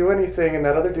fucking do anything, and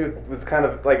that other dude was kind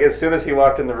of, like, as soon as he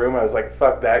walked in the room, I was like,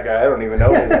 fuck that guy, I don't even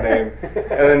know his name. And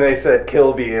then they said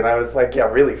Kilby, and I was like, yeah,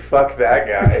 really, fuck that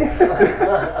guy.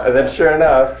 And then sure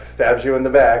enough, stabs you in the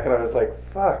back, and I was like,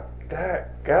 fuck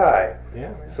that guy.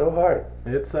 Yeah, So hard.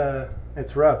 it's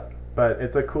rough, but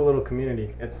it's a cool little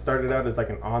community. It started out as like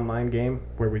an online game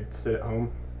where we'd sit at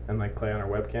home and like play on our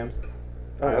webcams.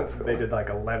 Oh, that's cool. They did like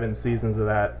 11 seasons of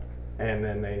that, and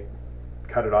then they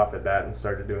cut it off at that and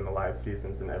started doing the live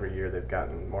seasons. And every year they've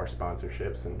gotten more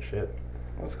sponsorships and shit.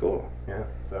 That's cool. Yeah,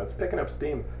 so it's picking up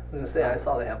steam. I was gonna say, I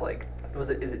saw they have like, is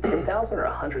it 10,000 or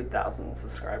 100,000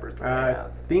 subscribers that they I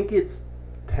have? think it's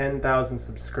 10,000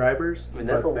 subscribers. I mean,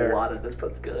 that's a but they're- lot of this, but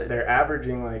it's good. They're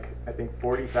averaging like I think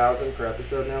 40,000 per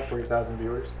episode now, 40,000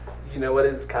 viewers. You know what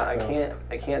is kind? So-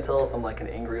 I can't tell if I'm like an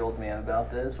angry old man about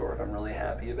this or if I'm really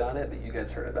happy about it. But you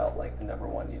guys heard about like the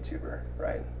 #1 YouTuber,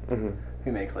 right? Mm-hmm.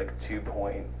 Who makes like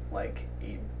 2.8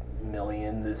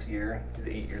 million this year. He's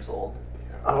 8 years old.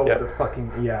 Oh, Yep. the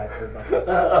fucking I heard about this.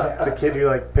 The kid who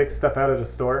like picks stuff out at a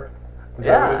store. Is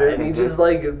that Yeah, what it is? and he just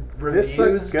like This reviews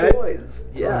looks good. toys.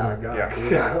 Yeah. Oh my god.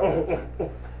 Yeah. dude.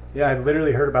 Yeah, I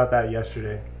literally heard about that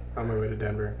yesterday on my way to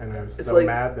Denver, and I was It's so like-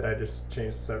 mad that I just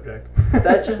changed the subject.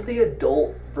 That's just the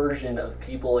adult version of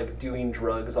people like doing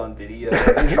drugs on video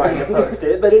and trying to post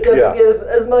it, but it doesn't get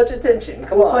as much attention.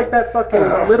 Come It's on. like that fucking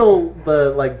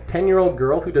the 10-year-old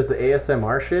girl who does the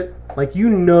ASMR shit. Like,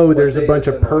 there's a bunch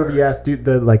of ASMR? pervy ass dude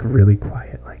that like really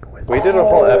quiet, like whisper. We did a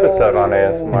whole episode on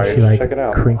ASMR. And You she should like check it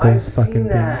out. crinkles I've fucking seen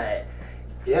things. that.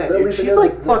 Yeah, At dude, least I she's know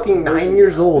like the fucking 9 version.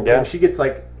 years old, Yeah. and she gets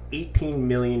like 18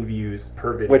 million views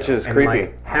per video. Which is and, creepy.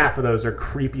 Like, half of those are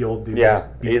creepy old dudes. Yeah,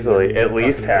 just beating easily. them in At the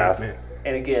least fucking half. basement.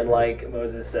 And again, like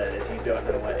Moses said, if you don't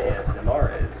know what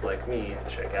ASMR is, like me,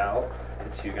 check out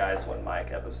the Two Guys One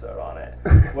Mic episode on it.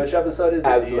 Which episode is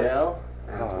it? Do you Asthma. know?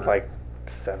 It's like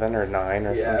 7 or 9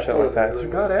 or Yeah, some it's shit one like of the that. really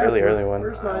It's God, a really asthma. early one.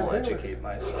 Where's my I'll inhaler? educate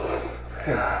myself.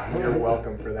 You're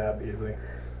welcome for that, Beasley.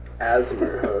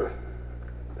 Asthma, huh?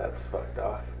 That's fucked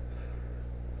off.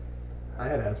 I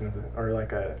had asthma, or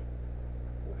like I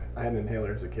had an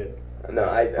inhaler as a kid. No,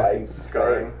 I Fucking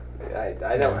scarring.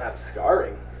 I don't have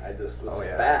scarring. I just was Oh,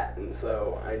 yeah. fat, and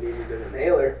so I needed an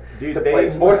inhaler Dude, to they- play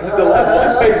sports at the level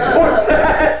I played sports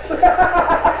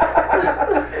at.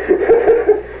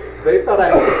 They thought I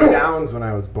had Downs when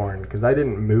I was born because I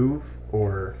didn't move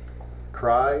or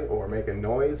cry or make a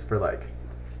noise for like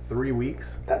 3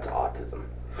 weeks. That's autism.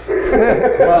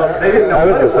 Well, they didn't know. I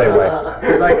was what the it same way.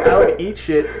 Cause like I would eat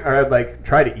shit, or I'd like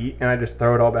try to eat, and I just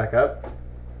throw it all back up.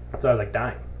 So I was like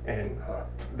dying, and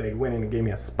they went in and gave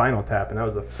me a spinal tap, and that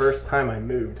was the first time I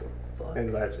moved.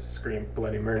 And I just screamed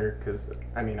bloody murder because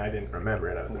I didn't remember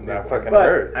it. I was a That newborn. fucking But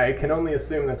hurts. I can only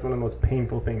assume that's one of the most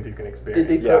painful things you can experience. Did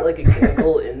they Yeah. put like a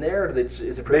chemical in there, or is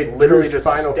it They literally drew just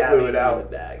spinal stabbing fluid you in out.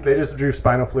 the bag? They just drew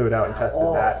spinal fluid out and tested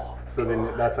that. Oh, So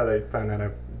then that's how they found out I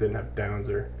didn't have Downs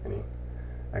or any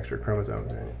extra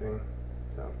chromosomes or anything.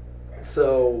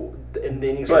 So, and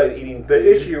then you started eating the food.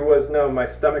 issue was my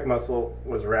stomach muscle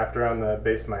was wrapped around the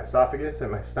base of my esophagus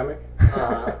and my stomach.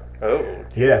 Uh-huh. Oh.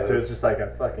 Yeah, so it was Jesus. just like a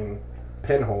fucking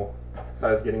pinhole. So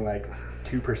I was getting like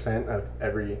 2% of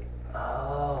every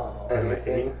Oh. time I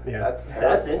ate. Yeah. That's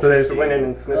That's terrible. So they just went in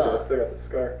and snipped it. Huh. I still got the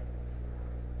scar.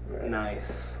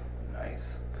 Nice.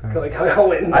 Nice. So- Like how I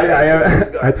went and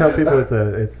I tell people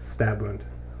it's stab wound.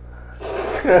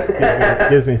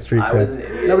 Gives me street I was cred. an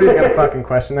idiot. Nobody's gonna fucking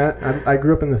question that. I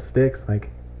grew up in the sticks. Like,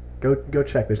 go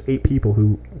check. There's 8 people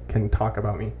who can talk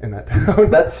about me in that town.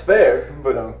 That's fair,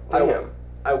 but So, damn.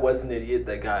 I was an idiot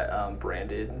that got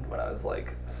branded when I was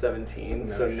like 17. No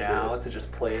so shit. now to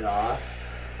just play it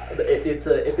off, if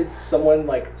it's someone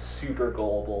like super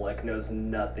gullible, like knows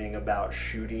nothing about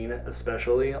shooting,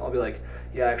 especially, I'll be like,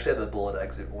 yeah, I actually have a bullet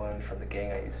exit wound from the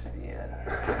gang I used to be in.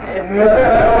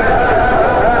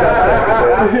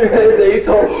 They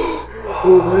told.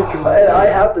 Oh my god! And I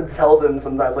have to tell them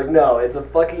sometimes, like, no, it's a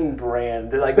fucking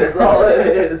brand. Like that's all it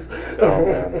is. Oh,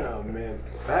 man. Oh man,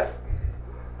 that.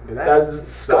 Dude, that That's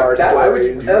scar sucks. Why would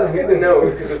you? stories. That's good to know.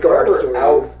 Because if Scar we're stories.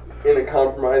 out in a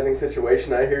compromising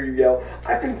situation, I hear you yell,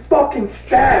 "I've been fucking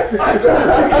stabbed!" I'm gonna get the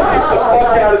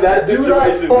fuck out of that Do not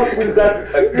situation fuck because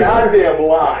that's a goddamn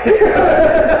lie.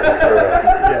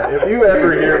 Yeah, if you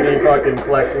ever hear me fucking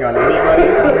flexing on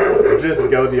anybody, just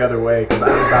go the other way because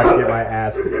I'm about to get my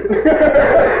ass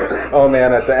beat. Oh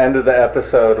man, at the end of the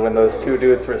episode when those 2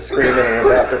 dudes were screaming and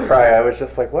about to cry, I was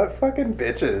just like, what fucking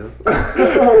bitches?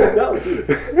 No, dude.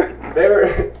 They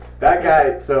were that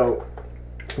guy. So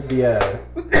the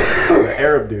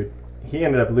Arab dude, he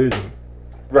ended up losing,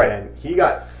 Right. and he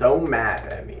got so mad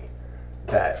at me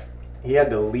that he had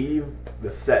to leave the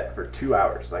set for 2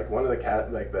 hours. Like one of the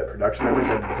the production members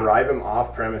had to drive him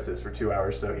off premises for 2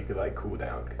 hours so he could like cool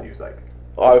down because he was like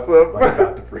Awesome.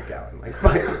 about to freak out. And like,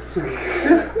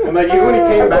 and like even when he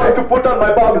came back to put on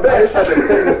my bombs, I just had to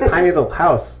sit in this tiny little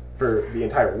house for the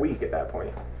entire week at that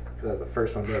point because I was the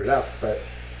first one voted out. But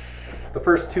the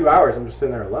first 2 hours, I'm just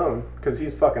sitting there alone because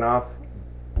he's fucking off,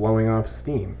 blowing off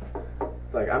steam.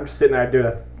 It's like I'm just sitting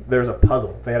there. There's a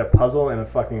puzzle. They had a puzzle and a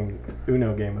fucking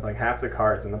Uno game with like half the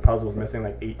cards, and the puzzle was missing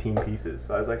like 18 pieces.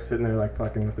 So I was like sitting there like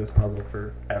fucking with this puzzle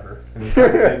forever.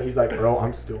 And he's like, "Bro,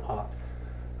 I'm still hot."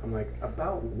 I'm like,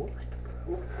 "About what?"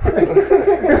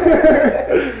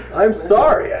 I'm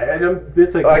sorry.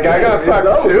 It's like Like, I got it's fucked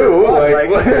over. too, Fuck,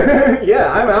 like-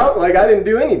 yeah, I'm out. Like I didn't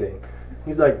do anything.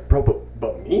 He's like, "Bro,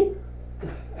 but me?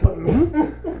 But me?"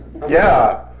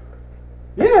 Yeah.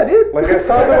 Yeah, dude. Like, I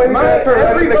saw the way you guys were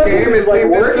running the everybody game, who's, it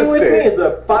seemed working with me interesting. is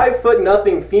a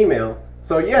 5'0" female.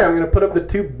 So yeah, I'm gonna put up the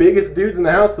 2 biggest dudes in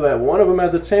the house so that one of them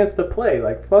has a chance to play.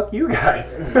 Like fuck you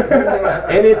guys.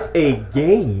 And it's a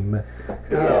game.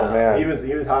 Oh man, he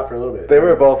was hot for a little bit. They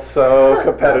were both so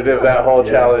competitive that whole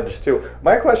challenge too.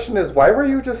 My question is, why were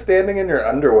you just standing in your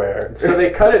underwear? So they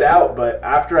cut it out, but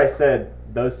after I said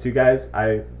those two guys,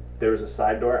 there was a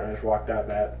side door, and I just walked out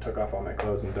that, took off all my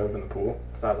clothes, and dove in the pool.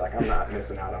 So I was like, I'm not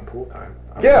missing out on pool time.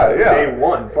 Day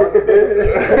one. Fuck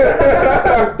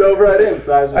it. Dove right in.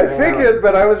 So I figured,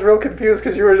 but I was real confused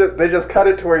because they just cut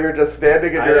it to where you're just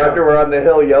standing in your underwear on the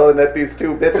hill yelling at these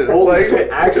two bitches.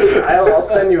 Actually, I'll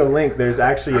send you a link. There's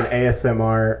actually an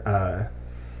ASMR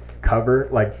cover,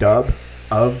 like dub,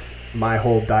 of my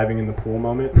whole diving in the pool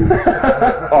moment.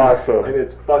 Awesome. And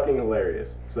it's fucking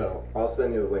hilarious. So I'll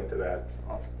send you the link to that.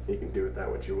 Awesome. You can do with that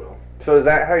what you will. So is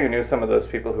that how you knew some of those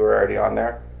people who were already on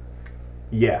there?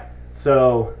 Yeah.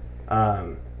 So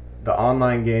the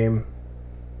online game,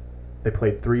 they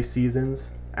played 3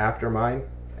 seasons after mine,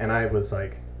 and I was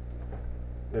like,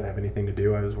 didn't have anything to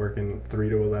do. I was working 3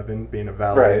 to 11, being a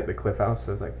valet at the Cliff House.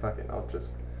 So I was like, fuck it, I'll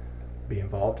just be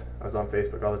involved. I was on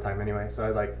Facebook all the time anyway, so I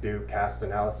like do cast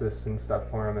analysis and stuff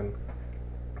for them, and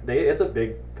it's a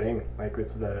big thing. Like,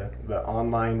 it's the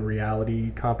online reality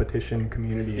competition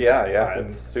community. Yeah,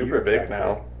 it's super big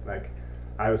now. Like,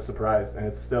 I was surprised, and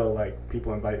it's still like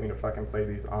people invite me to fucking play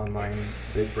these online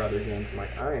Big Brother games. I'm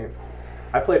like,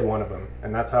 I played one of them,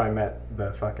 and that's how I met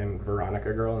the fucking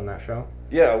Veronica girl in that show.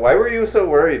 Yeah, why were you so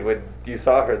worried when you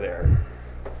saw her there?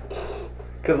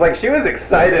 Because, like, she was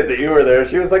excited that you were there.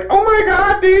 She was like, oh my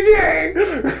god, DJ!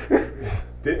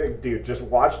 Dude, just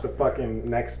watch the fucking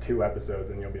next 2 episodes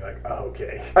and you'll be like, oh,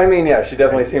 okay. I mean, yeah, she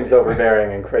definitely seems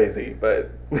overbearing and crazy, but...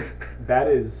 That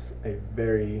is a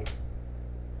very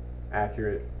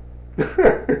accurate,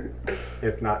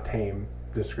 if not tame,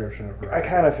 description of her. I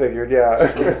kind of figured,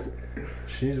 yeah.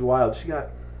 She's wild. She got...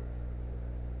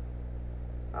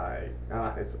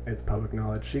 it's public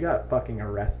knowledge. She got fucking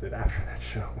arrested after that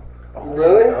show. Oh,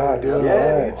 really? Oh, dude,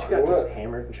 yeah, she got just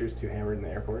hammered, and she was too hammered in the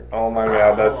airport. Oh my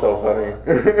god, that's so funny.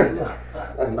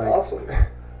 That's awesome.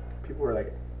 People were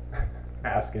like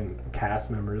asking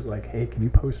cast members, like, "Hey, can you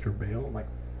post her bail?" I'm like,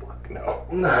 "Fuck no."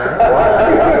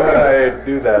 Why would I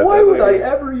do that? Why would I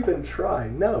ever even try?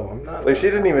 No, I'm not. Like, she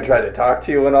didn't even try to talk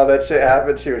to you when all that shit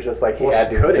happened. She was just like, he had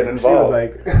to have been involved.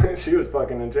 She was like, she was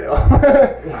fucking in jail.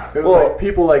 It was like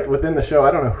people like within the show.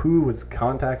 I don't know who was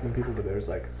contacting people, but there's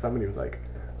like somebody was like,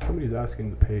 somebody's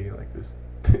asking to pay like this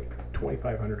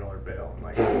 $2,500 bail. I'm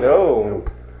like, no,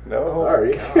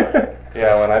 sorry.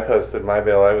 Yeah, when I posted my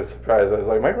bail, I was surprised. I was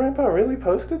like, my grandpa really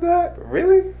posted that?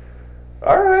 Really?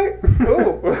 All right,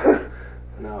 cool.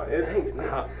 No,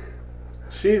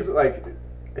 she's like,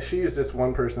 she's just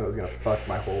one person that was gonna fuck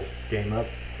my whole game up,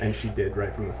 and she did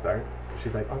right from the start.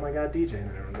 She's like, oh my god, DJ,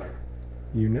 and everyone's like,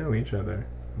 you know each other.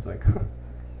 I was like, huh,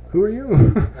 who are you?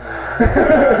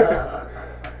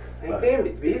 Damn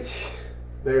it, bitch.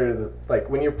 They're like,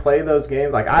 when you play those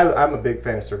games, like I'm a big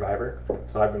fan of Survivor,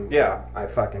 so I've been I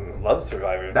fucking love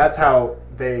Survivor. That's how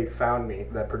they found me.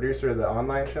 The producer of the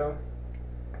online show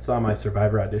saw my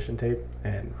Survivor audition tape,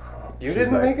 and you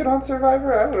didn't make it on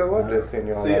Survivor. I would have loved to have seen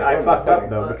you on. See, I fucked up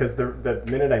though, because the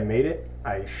minute I made it,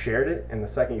 I shared it, and the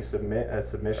second you submit a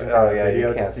submission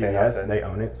video to CBS, they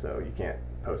own it, so you can't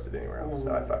post it anywhere else.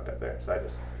 So I fucked up there. So I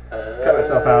just cut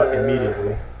myself out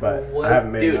immediately, but I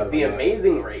haven't made it. Dude, The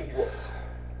Amazing Race.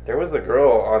 There was a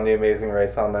girl on The Amazing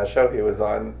Race on that show he was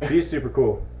on. She's super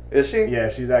cool. Is she? Yeah,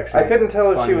 she's actually... I couldn't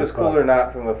tell if she was cool or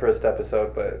not from the first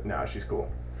episode, but... No, she's cool.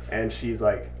 And she's,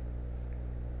 like,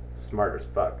 smart as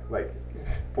fuck. Like,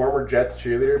 former Jets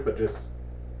cheerleader, but just...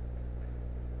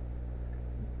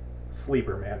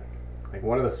 sleeper, man. Like,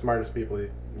 one of the smartest people...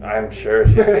 I'm sure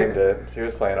she seemed it. She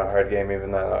was playing a hard game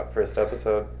even that first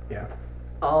episode. Yeah.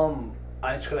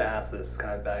 I just gotta ask this,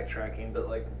 kind of backtracking, but,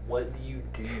 like, what do you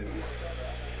do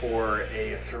for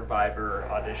a Survivor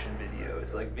audition video?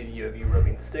 Is it like video of you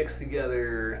rubbing sticks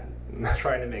together,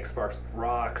 trying to make sparks with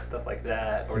rocks, stuff like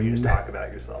that, or do you just talk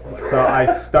about yourself? So I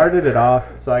started it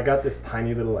off, so I got this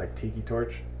tiny little like tiki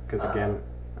torch, because again,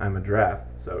 I'm a giraffe,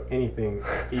 so anything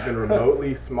even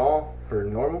remotely small for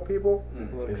normal people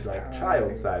is like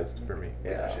child-sized for me.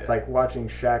 Yeah. It's like watching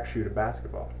Shaq shoot a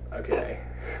basketball. Okay.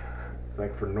 It's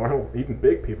like for normal, even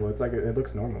big people, it's like it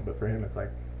looks normal, but for him it's like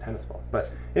tennis ball.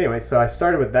 But anyway, so I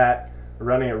started with that,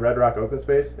 running at Red Rock Open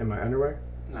Space in my underwear.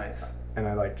 Nice. And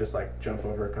I like just like jump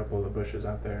over a couple of the bushes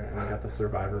out there, and I got the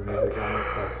Survivor music on.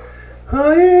 It's like,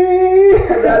 hi!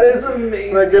 That is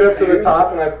amazing. And I get up to the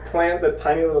top and I plant the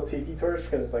tiny little tiki torch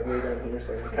because it's like way down here,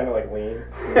 so I kind of like lean.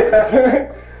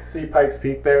 See Pikes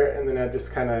Peak there, and then I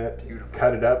just kind of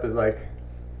cut it up as like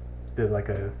did like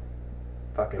a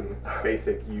fucking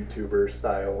basic YouTuber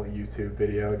style YouTube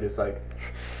video, just like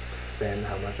saying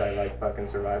how much I like fucking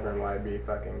Survivor and why I'd be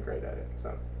fucking great at it.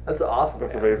 So That's awesome.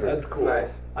 That's man. amazing. That's cool.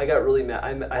 Nice. I got really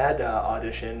mad. I had to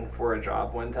audition for a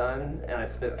job one time, and I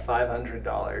spent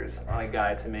 $500 on a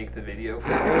guy to make the video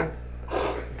for me.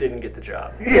 Didn't get the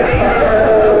job. That's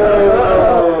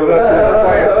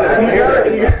why I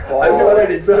said I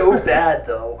wanted it so bad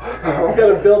though. You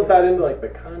gotta build that into like the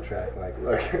contract. Like,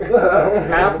 look,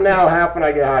 half now, half when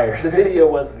I get hired. The video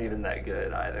wasn't even that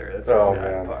good either. That's the Oh,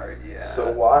 sad man. part. Yeah. So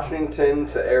Washington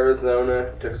to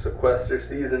Arizona to Sequester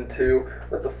season 2.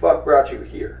 What the fuck brought you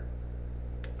here?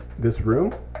 This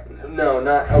room? No,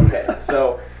 not okay.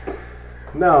 So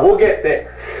No. we'll get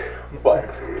there. But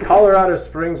Colorado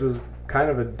Springs was kind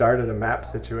of a dart at a map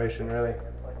situation, really.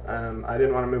 I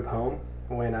didn't want to move home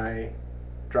when I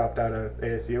dropped out of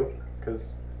ASU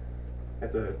because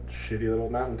it's a shitty little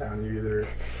mountain town. You either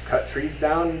cut trees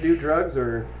down and do drugs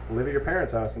or live at your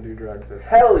parents' house and do drugs. That's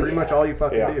Hell pretty yeah. much all you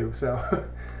fucking Yeah. do. So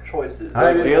Choices.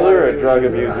 I didn't dealer want or to drug do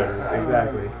abuser? drugs,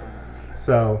 exactly.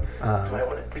 So do I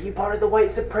want to be part of the white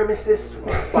supremacists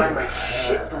or buy my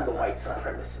shit from the white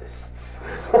supremacists?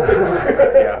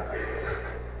 Yeah.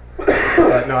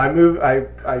 but no, I moved.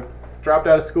 I dropped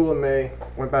out of school in May,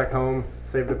 went back home,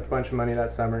 saved up a bunch of money that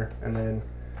summer, and then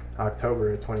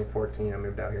October of 2014, I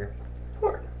moved out here.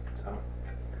 So,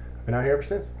 been out here ever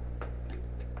since.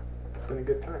 It's been a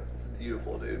good time. It's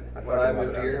beautiful, dude. I When fucking I love moved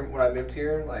it out here, here. when I moved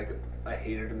here, like I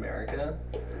hated America,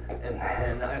 and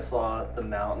then I saw the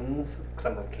mountains because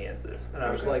I'm from Kansas, and I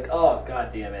was just like, oh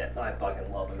god damn it, I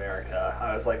fucking love America.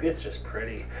 I was like, it's just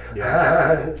pretty.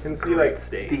 Yeah. It's And a see, great like,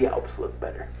 state. The Alps look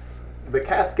better. The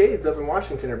Cascades up in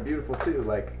Washington are beautiful too.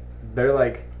 Like, they're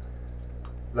like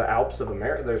the Alps of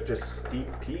America. There's just steep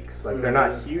peaks. Like, they're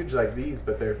not huge like these,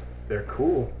 but they're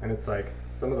cool. And it's like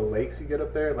some of the lakes you get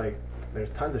up there, like, there's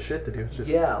tons of shit to do. It's just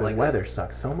Yeah, the like- weather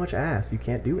sucks so much ass. You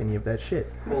can't do any of that shit.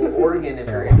 Well, Oregon, if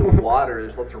you're into water,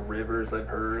 there's lots of rivers. I've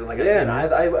heard. Like, Yeah, and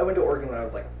man. I went to Oregon when I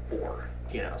was like 4.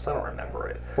 You know, so I don't remember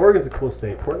it. Oregon's a cool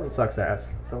state. Portland sucks ass.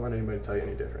 Don't let anybody tell you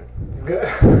any different.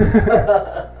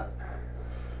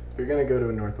 If you're gonna go to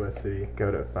a Northwest city,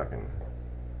 go to fucking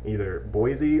either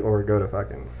Boise or go to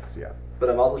fucking Seattle. But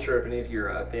I'm also sure if any of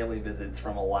your family visits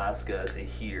from Alaska to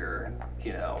here,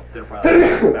 you know, they're probably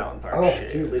like, these mountains aren't Oh,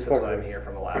 shit. Jesus At least that's what I'm fucking- hearing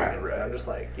from Alaskans. And I'm just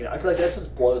like, you know, I feel like that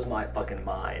just blows my fucking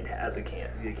mind as a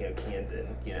Kansan,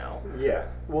 you know. Yeah.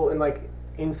 Well, and like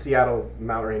in Seattle,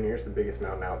 Mount Rainier is the biggest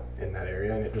mountain out in that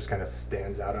area, and it just kind of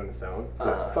stands out on its own. So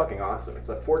it's fucking awesome. It's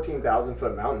a 14,000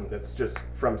 foot mountain that's just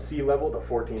from sea level to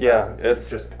 14,000 Yeah, feet. it's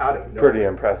just out of nowhere. Pretty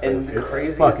impressive. And the It's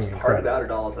craziest fucking part incredible. about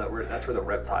it all is that that's where the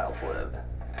reptiles live.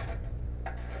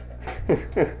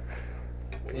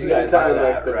 You guys talking know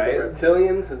like that, right? the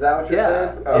reptilians? Is that what you're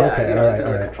Yeah, saying? yeah, okay, you know, alright, they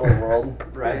like alright. control the world,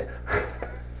 right?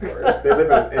 They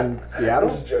live in Seattle?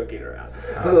 I'm just joking around.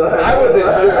 I wasn't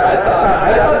sure.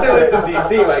 I thought they lived in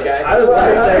DC, my guy. I was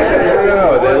like saying,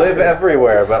 No, they live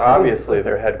everywhere, but obviously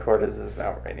their headquarters is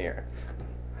Mount Rainier.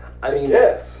 I mean,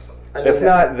 Yes. I mean, If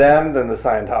not them, then the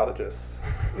Scientologists.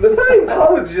 the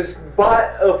Scientologists bought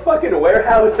a fucking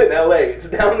warehouse in LA. It's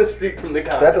down the street from the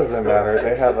condos. That doesn't Don't matter. touch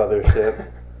They have it. other shit.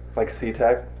 Like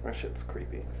SeaTac. That shit's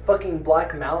creepy. fucking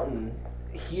Black Mountain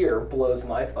here blows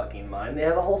my fucking mind. They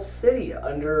have a whole city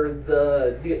under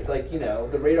the like, you know,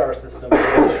 the radar system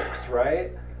works,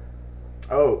 right?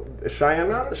 oh, Cheyenne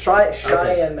Mountain?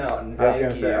 Cheyenne Mountain. I was Thank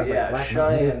gonna say, I was you. like, Yeah, Black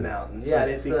Mountain, who is Cheyenne this? Mountain. Some Yeah,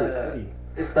 it's secret city.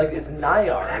 It's like it's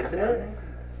NIAR, isn't it?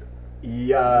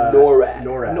 Yeah. NORAD.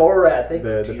 NORAD. Thank you.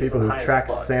 The Jeez, people I'm who high as track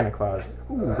fuck. Santa Claus.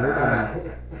 Ooh, they're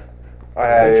going.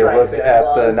 I Track looked Santa at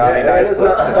the Claus. naughty Yeah, nice it's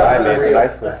list not and I made the real.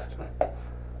 nice list.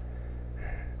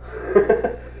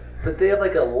 But they have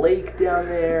like a lake down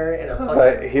there and a fucking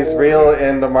But he's pool. real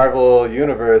in the Marvel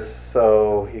universe,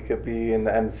 so he could be in the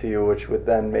MCU, which would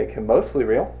then make him mostly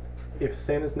real. If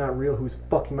Santa's not real, who's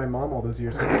fucking my mom all those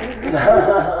years ago?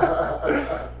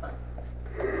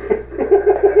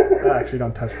 Actually,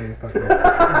 don't touch me. Fucking.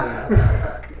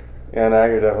 Yeah, now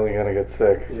you're definitely gonna get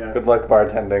sick. Yeah. Good luck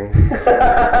bartending.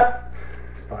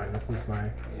 It's fine. This is my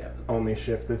Yeah. only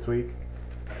shift this week.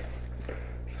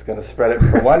 Just gonna spread it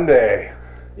for one day.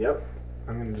 Yep.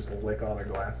 I'm gonna just lick all the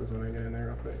glasses when I get in there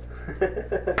real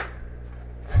quick.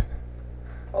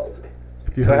 Policy.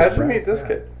 If you So heard how'd you brass, meet this yeah.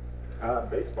 kid?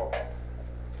 Baseball.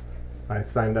 I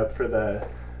signed up for the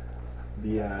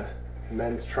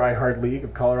men's try-hard league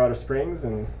of Colorado Springs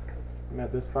and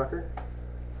met this fucker.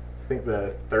 I think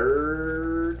the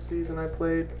third season I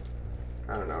played.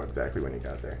 I don't know exactly when he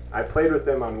got there. I played with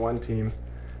them on one team.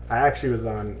 I actually was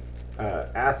on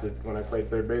acid when I played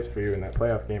third base for you in that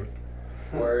playoff game.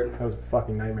 Word. That was a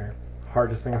fucking nightmare.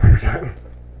 Hardest thing I've ever done.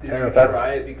 Did you Terrible. That's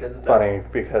try it because of Funny,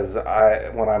 because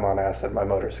when I'm on acid, my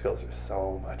motor skills are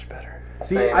so much better.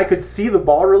 See, Thanks. I could see the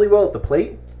ball really well at the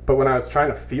plate, But when I was trying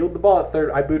to field the ball at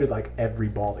third, I booted like every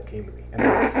ball that came to me, and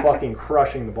I was fucking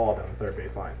crushing the ball down the third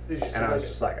base line. And I was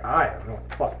just like, I don't know what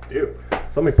the fuck to do.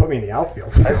 Somebody put me in the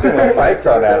outfield. I've been in fights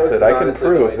on acid. I can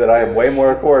prove that I am way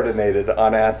more coordinated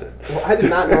on acid. Well, I did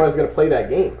not know I was going to play that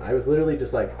game. I was literally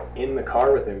just like in the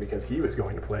car with him because he was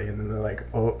going to play, and then they're like,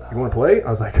 "Oh, you want to play?" I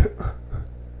was like,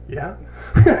 "Yeah,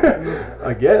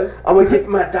 I guess." I'm gonna get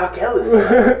my Doc Ellis.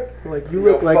 Like, you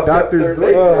look like Dr.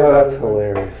 Zoid. Oh, that's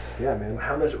hilarious. Yeah, man.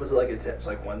 How much was it like a tip? It's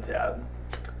like 1 tab.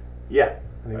 Yeah,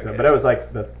 I think so. Okay. But it was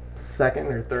like the second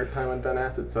or third time I've done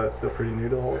acid, so I was still pretty new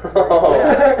to the whole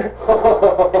experience.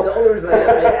 And the only reason I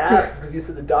asked is because you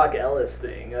said the Doc Ellis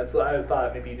thing. That's what I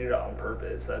thought maybe you did it on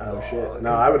purpose. That's Oh all. shit!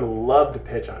 No, I would love to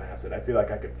pitch on acid. I feel like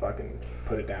I could fucking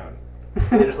put it down.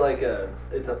 There's like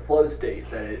it's a flow state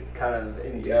that it kind of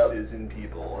induces in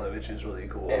people, which is really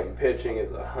cool. And pitching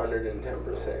is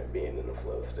 110% being in a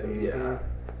flow state. Yeah.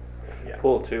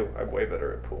 Pool too. I'm way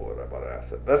better at pool than I'm on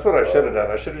acid. That's what I should have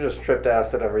done. I should have just tripped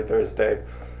acid every Thursday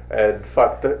and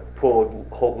fucked the pool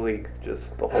whole league,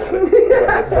 just the whole thing. It would have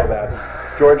been so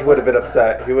bad. George would have been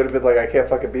upset. He would have been like, I can't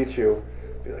fucking beat you.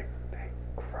 Be like, thank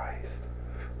Christ.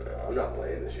 No, I'm not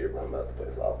playing this year, but I'm about to play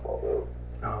softball though.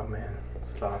 Oh man,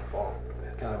 softball.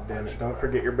 God damn it! Don't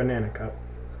forget your banana cup.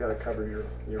 It's got to cover your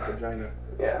vagina.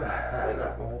 Yeah, I The know.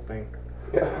 whole thing.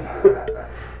 Yeah.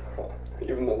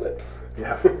 Even the lips.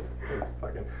 Yeah. It was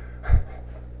fucking.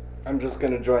 I'm just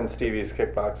gonna join Stevie's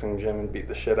kickboxing gym and beat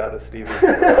the shit out of Stevie.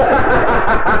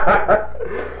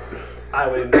 I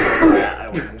would enjoy that. I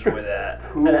would enjoy that.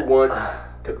 Who wants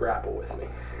to grapple with me?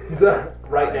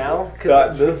 Right now?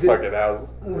 Not this fucking house.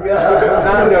 No.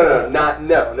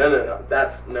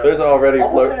 That's no. There's already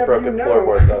I'll have broken you know.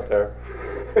 floorboards out there.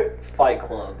 Fight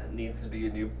Club needs to be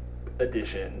a new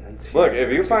addition. To Look, if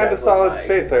you find a guys' solid like,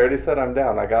 space, I already said I'm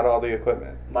down. I got all the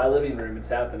equipment. My living room, it's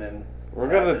happening. We're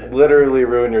gonna literally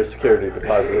ruin your security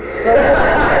deposits. There's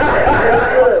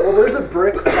a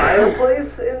brick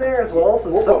fireplace in there as well, so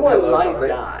We'll put someone pillows might on it.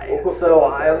 die. We'll put So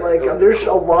pillows I'm on like, it. there's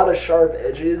a lot of sharp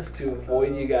edges to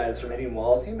avoid you guys from hitting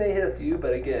walls. You may hit a few,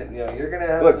 but again, you're gonna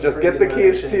have. Look, some just pretty get the good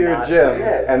keys motivation to your not gym,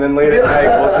 Yeah, and then late at night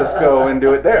we'll just go and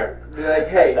do it there. Be like,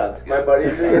 hey, sounds good. my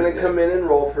buddies are Sounds gonna good. come in and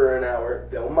roll for an hour.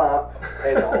 They'll mop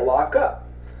and I'll lock up.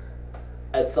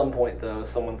 At some point, though,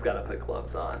 someone's got to put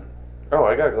gloves on. Oh,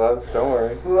 I got gloves. Don't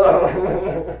worry.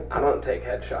 I don't take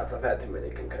headshots. I've had too many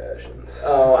concussions.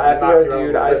 Oh, I have to Knock go, you out dude.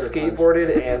 with a I liver punch.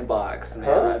 skateboarded and boxed, man.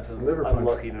 Huh? That's, Liver I'm punch.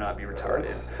 lucky to not be retarded.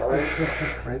 That's fine.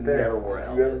 Right Never there. wore a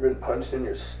Have you helmet. ever been punched in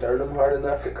your sternum hard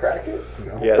enough to crack it?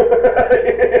 No. Yes.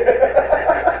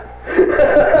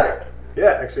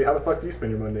 Yeah, actually, how the fuck do you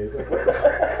spend your Mondays? Like, what the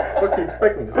fuck do you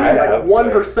expect me to I say? have. Like,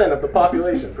 1% of the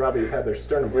population probably has had their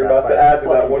sternum We're cracked about to by a add to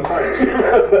that fucking one punch.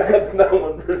 that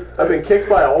 1%. I've been kicked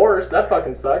by a horse. That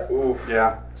fucking sucks. Oof.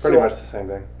 Yeah, pretty So- much the same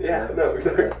thing. Yeah, no,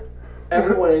 exactly.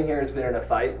 Everyone in here has been in a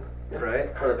fight,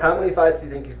 right? 100%. How many fights do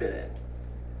you think you've been in?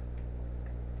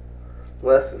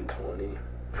 Less than 20.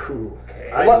 Ooh. Okay.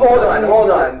 Hold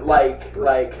on.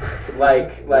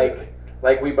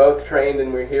 Like we both trained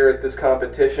and we're here at this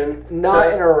competition. Not So-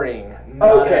 in a ring.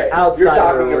 Not Okay, outside you're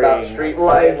talking of a about ring. street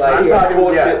fight, like I'm talking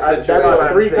bullshit that's situation.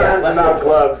 about 3 saying. times Less without than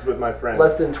gloves with my friends.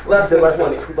 Less than Less than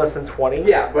 20. Less than 20.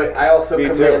 Yeah, but I also Me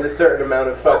command too. a certain amount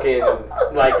of fucking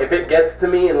like if it gets to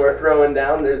me and we're throwing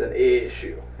down, there's an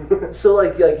issue. So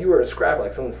like you were a scrapper,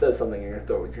 like someone says something and you're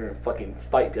gonna fucking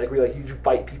fight. Like you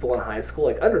fight people in high school,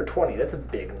 like under 20. That's a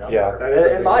big number. Yeah. That is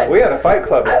a And big We had a fight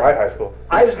club at my high school.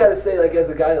 I just gotta say, like, as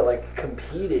a guy that like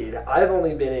competed, I've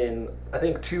only been in I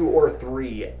think 2 or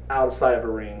 3 outside of a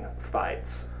ring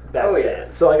fights. That's Oh, yeah.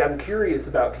 it. So like I'm curious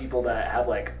about people that have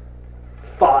like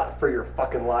fought for your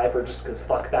fucking life, or just because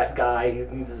fuck that guy, he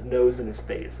needs his nose in his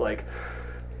face. Like,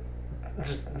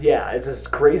 just yeah, it's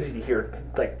just crazy to hear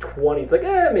like 20. It's like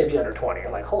maybe under 20.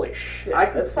 I'm like, holy shit, I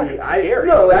can that's see- fucking I- scary.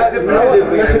 No, like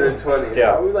definitively under 20.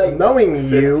 Yeah. Probably like Knowing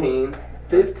you, 15.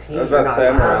 15. I was about Not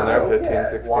Sam so. around there, 15, Yeah.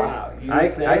 16. Wow, you I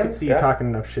Sam? could see you Yeah. talking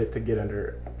enough shit to get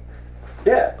under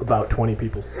Yeah. about 20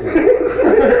 people's skin.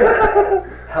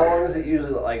 How long is it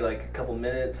usually? Like a couple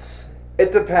minutes?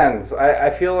 It depends. I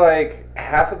feel like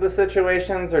half of the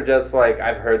situations are just like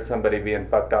I've heard somebody being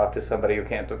fucked off to somebody who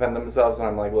can't defend themselves, and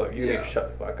I'm like, look, you need Yeah. to shut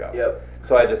the fuck up. Yep.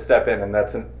 So I just step in,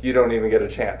 and you don't even get a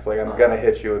chance. Like I'm gonna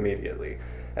hit you immediately.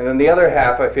 And then the other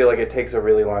half, I feel like it takes a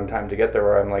really long time to get there.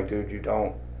 Where I'm like, dude, you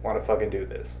don't want to fucking do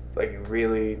this. It's like you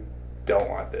really don't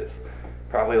want this.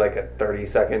 Probably like a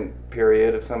 30-second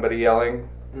period of somebody yelling.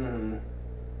 Mm-hmm.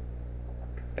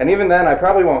 And even then, I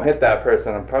probably won't hit that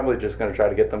person. I'm probably just going to try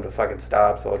to get them to fucking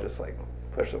stop. So I'll just like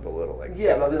push up a little, like,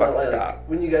 Yeah, but fucking stop.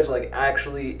 when you guys are like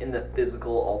actually in the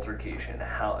physical altercation,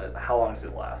 how long does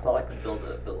it last? Not like the build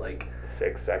up, but like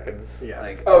 6 seconds. Yeah.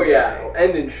 like Oh yeah,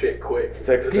 ending shit quick.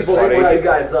 6 to people 20. split you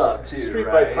guys up too. Street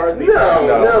right? fights hardly.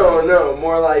 No.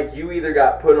 More like you either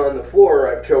got put on the floor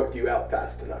or I've choked you out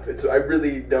fast enough. I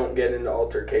really don't get into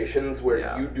altercations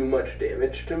where you do much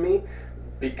damage to me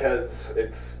because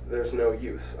there's no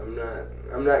use. I'm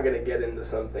not gonna get into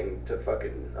something to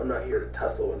fucking. I'm not here to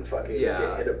tussle and fucking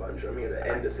get hit a bunch. I'm here to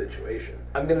end a situation.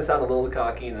 I'm gonna sound a little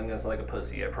cocky and I'm gonna sound like a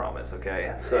pussy, I promise,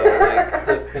 okay? So, like,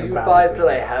 the few fights that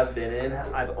I have been in,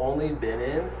 I've only been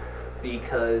in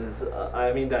because,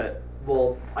 I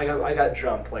got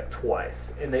jumped, like,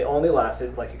 twice. And they only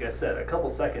lasted, like you guys said, a couple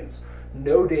seconds.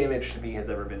 No damage to me has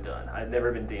ever been done. I've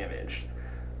never been damaged.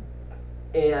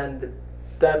 And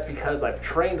that's because I've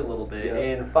trained a little bit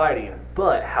in fighting.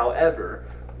 But, however,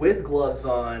 with gloves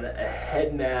on, a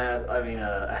head mask,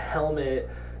 a helmet,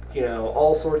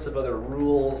 all sorts of other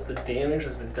rules, the damage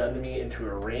that's been done to me into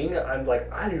a ring, I'm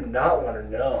like, I do not want to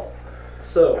know.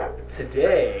 So,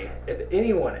 today, if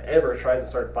anyone ever tries to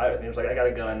start a fight with me, I'm like, I got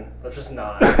a gun. Let's just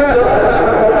not.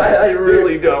 I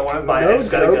really don't want to fight. I just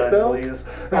got a gun, though, please.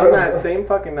 On that same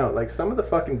fucking note, like, some of the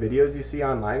fucking videos you see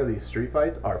online of these street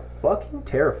fights are fucking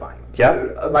terrifying. Yeah.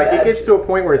 Like, it gets to a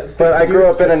point where it's But I grew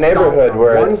up in a neighborhood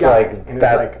where one it's guy, like, and it's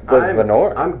that like, was the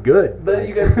norm. I'm good. But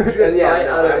you guys fight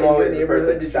out of I'm in your always the neighborhood?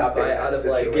 person Did you stopping fight out that of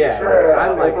like situation.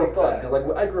 I'm like for fun? Because like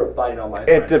I grew up fighting all my It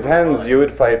friends for depends. fun. You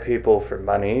would fight people for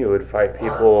money. You would fight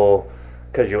people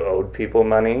because you owed people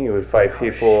money. You would fight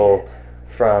people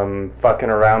from fucking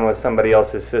around with somebody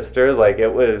else's sister. Like,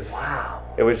 it was... Wow.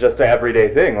 It was just an everyday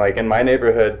thing. Like, in my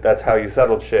neighborhood, that's how you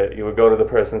settled shit. You would go to the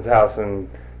person's house and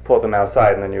pull them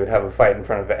outside, and then you would have a fight in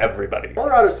front of everybody.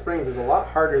 Colorado Springs is a lot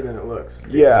harder than it looks.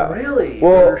 Yeah. Really?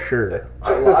 Well, For sure. the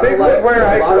thing with where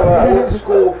I grew old up...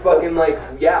 school fucking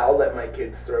I'll let my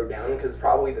kids throw down because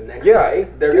probably the next Yeah. day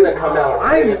they're gonna come out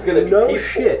and it's gonna be no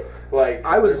peaceful. shit. Like,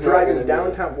 I was there's not driving gonna be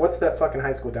downtown. What's that fucking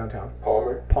high school downtown?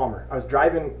 Palmer. I was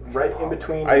driving right in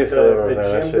between I used to live the over there.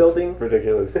 That gym shit's building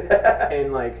ridiculous.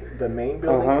 and like the main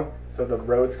building. Uh-huh. So the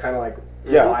road's kind of like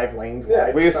Yeah. 5 lanes Yeah.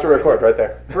 wide. We for used to some record reason. right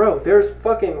there. Bro, there's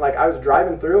fucking, like, I was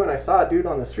driving through and I saw a dude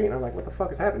on the street and I'm like, what the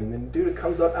fuck is happening? And then the dude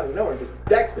comes up out of nowhere and just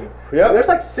decks him. Yep. And there's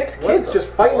like 6 kids just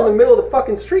fighting in the middle of the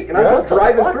fucking street. And I'm Yeah. just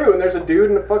driving through and there's a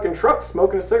dude in a fucking truck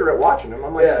smoking a cigarette watching him.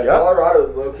 I'm like, Yeah, Yep.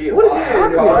 Colorado's low key. What is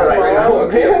happening Colorado right now,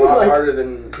 low-key a man? lot Like- harder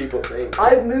than people think.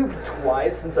 I've moved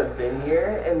twice since I've been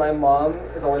here, and my mom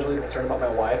is always really concerned about my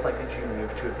wife. Like, did you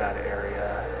move to a bad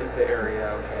area? Is the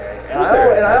area okay? And This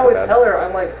area's not I so always bad. tell her,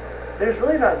 I'm like, there's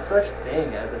really not such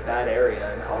thing as a bad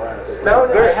area in Colorado Springs.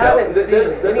 There's I haven't seen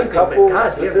there's a anything, couple but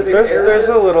God, specific There's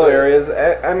a little areas.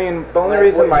 I mean, the only Like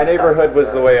reason what my you said. neighborhood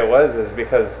was the way it was is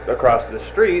because across the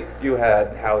street you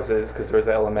had houses because there was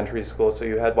an elementary school, so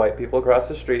you had white people across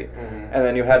the street, and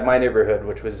then you had my neighborhood,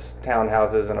 which was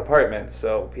townhouses and apartments,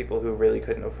 so people who really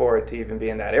couldn't afford to even be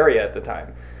in that area at the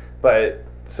time. But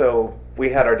so we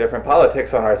had our different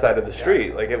politics on our side of the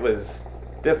street. Like, it was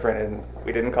different, and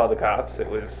we didn't call the cops. It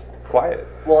was quiet.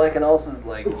 Well, I can also,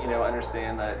 like,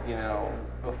 understand that,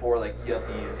 before, like,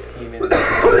 yuppies came into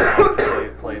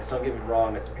the place. Don't get me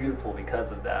wrong, it's beautiful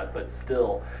because of that, but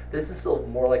still, this is still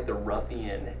more like the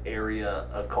ruffian area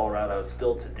of Colorado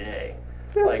still today.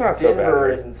 Yeah, it's like, not so bad Denver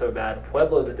here. isn't so bad.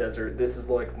 Pueblo's a desert. This is,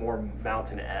 like, more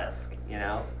mountain-esque,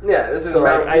 Yeah, this is So,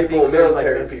 like, mountain I people, think there's, like,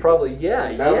 military there's people. probably,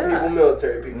 Mountain people,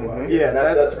 military people. Mhm. Out here. Yeah,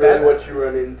 that's really what you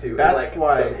run into. that's and, like,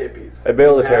 why- some hippies. The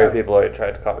military Yeah. people I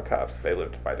tried to call the cops. They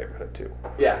lived in my neighborhood too.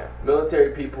 Yeah,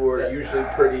 military people are Yeah. usually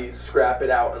pretty scrap it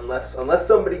out unless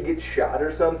somebody gets shot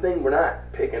or something. We're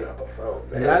not picking up a phone.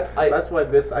 And Man. that's why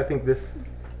I think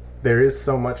there is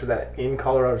so much of that in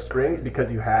Colorado Springs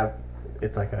because you have,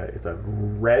 it's a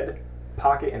red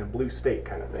pocket and a blue state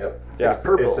kind of thing. Yep. Yeah. It's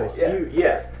purple. It's a Yeah. huge,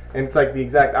 and it's like the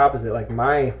exact opposite. Like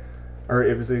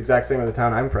it was the exact same with the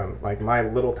town I'm from. Like my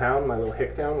little town, my little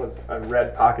hick town was a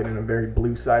red pocket and a very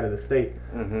blue side of the state.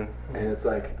 Mm-hmm. And it's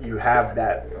like you have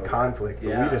that conflict. But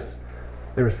Yeah.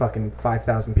 there was fucking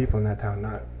 5,000 people in that town,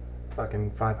 not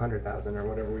fucking 500,000 or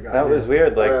whatever we got. That was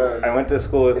weird. Like, I went to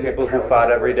school with in people who account fought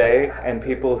of, every like, day and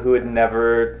people who had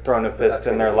never thrown a fist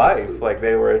in their life. Like,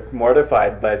 they were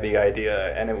mortified by the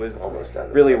idea, and it was Almost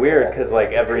done. really weird because,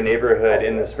 like, every neighborhood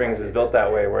in the Springs is built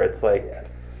that way, where it's like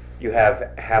you have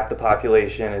half the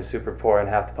population is super poor and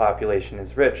half the population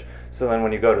is rich. So then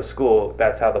when you go to school,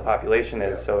 that's how the population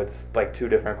is. So it's like 2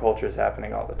 different cultures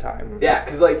happening all the time. Yeah,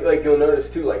 because like you'll notice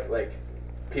too, like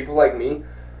people like me,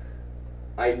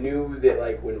 I knew that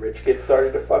like when rich kids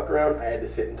started to fuck around, I had to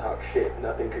sit and talk shit.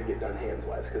 Nothing could get done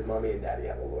hands-wise because mommy and daddy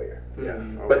have a lawyer. Yeah.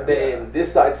 But then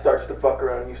this side starts to fuck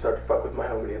around, you start to fuck with my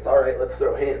homie, and it's all right, let's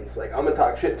throw hands. Like, I'm going to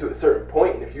talk shit to a certain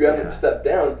point, and if you haven't stepped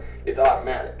down, it's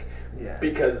automatic. Yeah.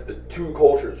 Because the two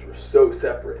cultures were so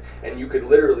separate, and you could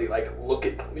literally, like,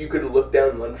 you could look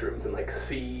down lunchrooms and, like,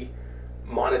 see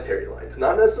monetary lines.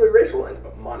 Not necessarily racial lines,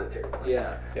 but monetary lines.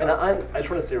 Yeah. And I just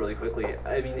want to say really quickly,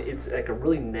 I mean, it's like a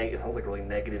really it sounds like a really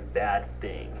negative, bad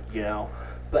thing, you know?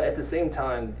 But at the same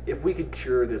time, if we could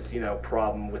cure this, you know,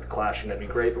 problem with clashing, that'd be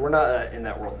great. But we're not in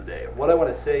that world today. What I want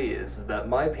to say is that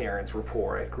my parents were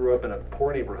poor. I grew up in a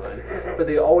poor neighborhood, but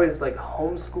they always like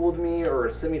homeschooled me or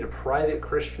sent me to private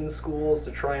Christian schools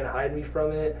to try and hide me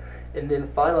from it. And then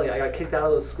finally, I got kicked out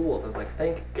of those schools. I was like,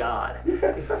 thank God.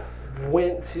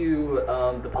 Went to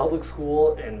the public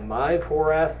school in my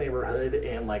poor ass neighborhood,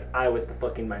 and like I was the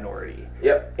fucking minority.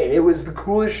 Yep. And it was the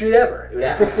coolest shit ever. It was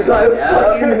Yeah. so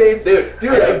fucking made. Dude,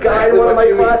 a guy in one of my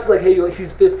mean. classes like, hey,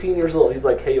 he's 15 years old. He's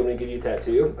like, hey, you want me to give you a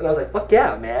tattoo? And I was like, fuck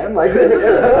yeah, man. Like this.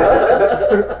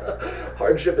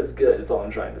 Hardship is good. Is all I'm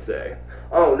trying to say.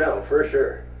 Oh, no, for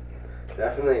sure.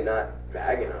 Definitely not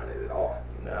bagging on it at all.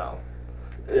 No.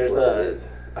 It's There's what it is.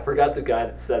 I forgot the guy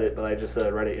that said it, but I just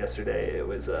read it yesterday. It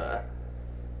was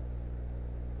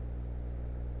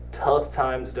tough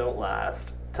times don't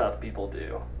last, tough people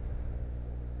do.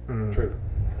 True.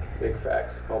 Big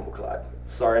facts. Bumbleclad.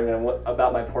 Sorry, I mean,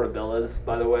 about my portobellas,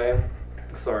 by the way.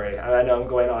 Sorry, I know I'm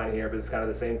going on here, but it's kind of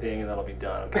the same thing, and that'll be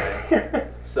done, okay?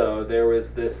 So there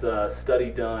was this study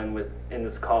done in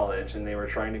this college, and they were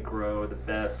trying to grow the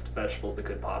best vegetables they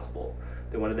could possible.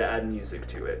 They wanted to add music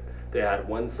to it. They had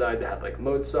one side that had like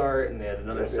Mozart, and they had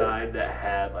another side that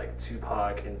had like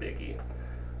Tupac and Biggie.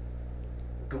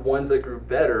 The ones that grew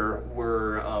better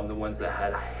were the ones that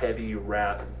had heavy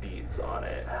rap beats on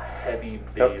it, heavy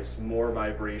bass, more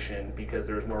vibration, because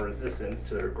there was more resistance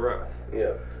to their growth.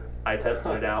 Yeah. I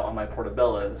tested it out on my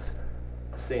portobellas,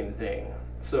 same thing.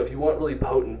 So if you want really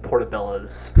potent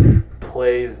portobellas,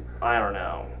 play, I don't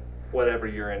know, whatever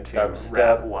you're into Dubstep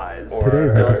rap-wise.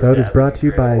 Today's episode is brought to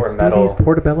you by Or metal. Stevie's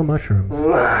Portobello Mushrooms.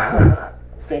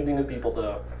 Same thing with people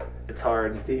though. It's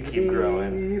hard to keep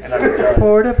growing. And I'm done.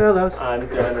 Portobellos. I'm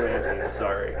done ranting,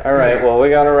 sorry. All right, well, we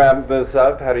got to wrap this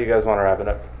up. How do you guys want to wrap it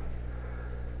up?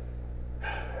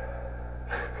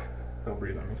 Don't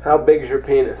breathe on me. How big is your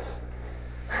penis?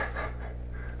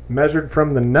 Measured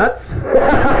from the nuts.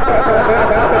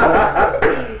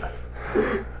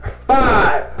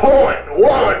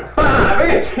 5.15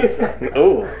 inches.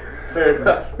 Ooh. Fair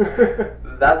enough.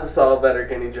 That's a solid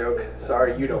Letterkenny joke.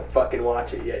 Sorry, you don't fucking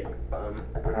watch it yet, you bum.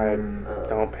 I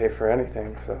don't pay for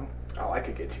anything, so. Oh, I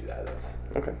could get you that. That's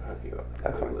Okay. hook you up.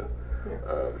 That's fine.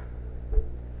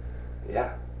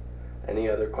 Yeah. Any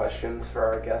other questions for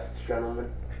our guests,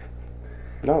 gentlemen?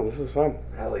 No, this was fun.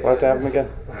 Hell yeah. We'll have to have him again.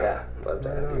 Yeah, love to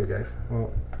Right have on, you. guys.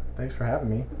 Well, thanks for having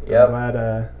me. Yep. I'm glad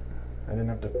I didn't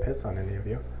have to piss on any of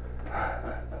you.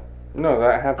 No,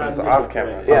 that happens I'm off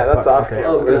disappointed. camera. Yeah, Oh, that's fuck, off okay.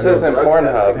 camera. Oh, this There's isn't no drug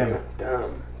testing Pornhub. you.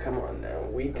 Dumb. Come on now.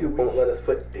 We2 won't let us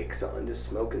put dicks on, just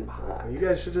smoking pot. You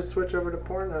guys should just switch over to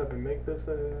Pornhub and make this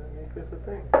a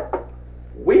thing.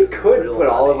 We could real put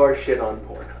all money. of our shit on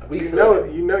Pornhub. We You could. know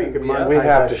you could Yeah. monetize We have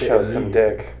that to shit show in some need.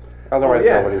 dick. Otherwise, Oh,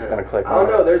 yeah. nobody's going to click I on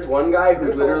don't know. it. There's one guy who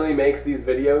There's literally also- makes these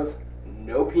videos,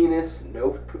 no penis,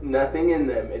 nothing in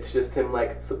them. It's just him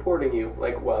like supporting you,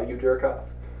 like while you jerk off.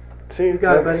 See,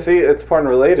 got it, buddy. see, it's porn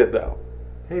related, though.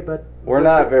 Hey, bud. We're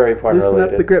not very porn Loosen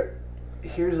related. up the grip.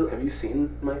 Have you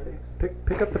seen my face?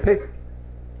 Pick up the pace.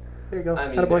 There you go. I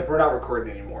mean, Attaboy. if we're not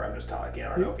recording anymore, I'm just talking. I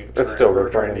don't know if It's still we're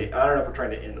trying recording. to, I don't know if we're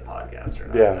trying to end the podcast or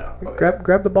not. Yeah. No.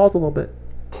 Grab the balls a little bit.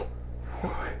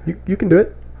 You can do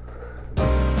it.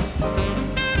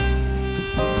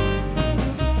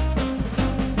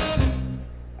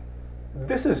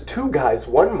 This is Two Guys,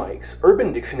 One Mic's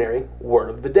Urban Dictionary Word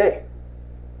of the Day.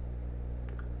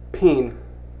 Peen.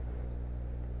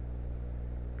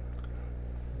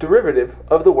 Derivative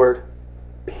of the word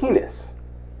penis.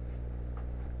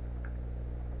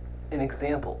 An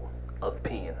example of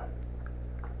peen.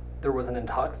 There was an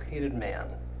intoxicated man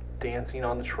dancing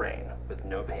on the train with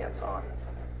no pants on.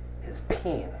 His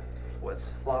peen was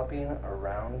flopping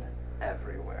around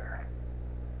everywhere.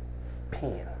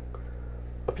 Peen.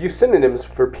 A few synonyms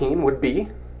for peen would be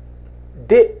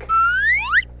dick,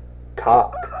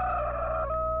 cock,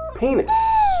 penis,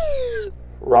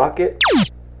 rocket,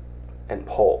 and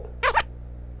pole.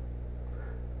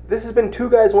 This has been Two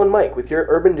Guys, One Mic with your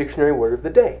Urban Dictionary Word of the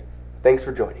Day. Thanks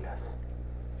for joining us.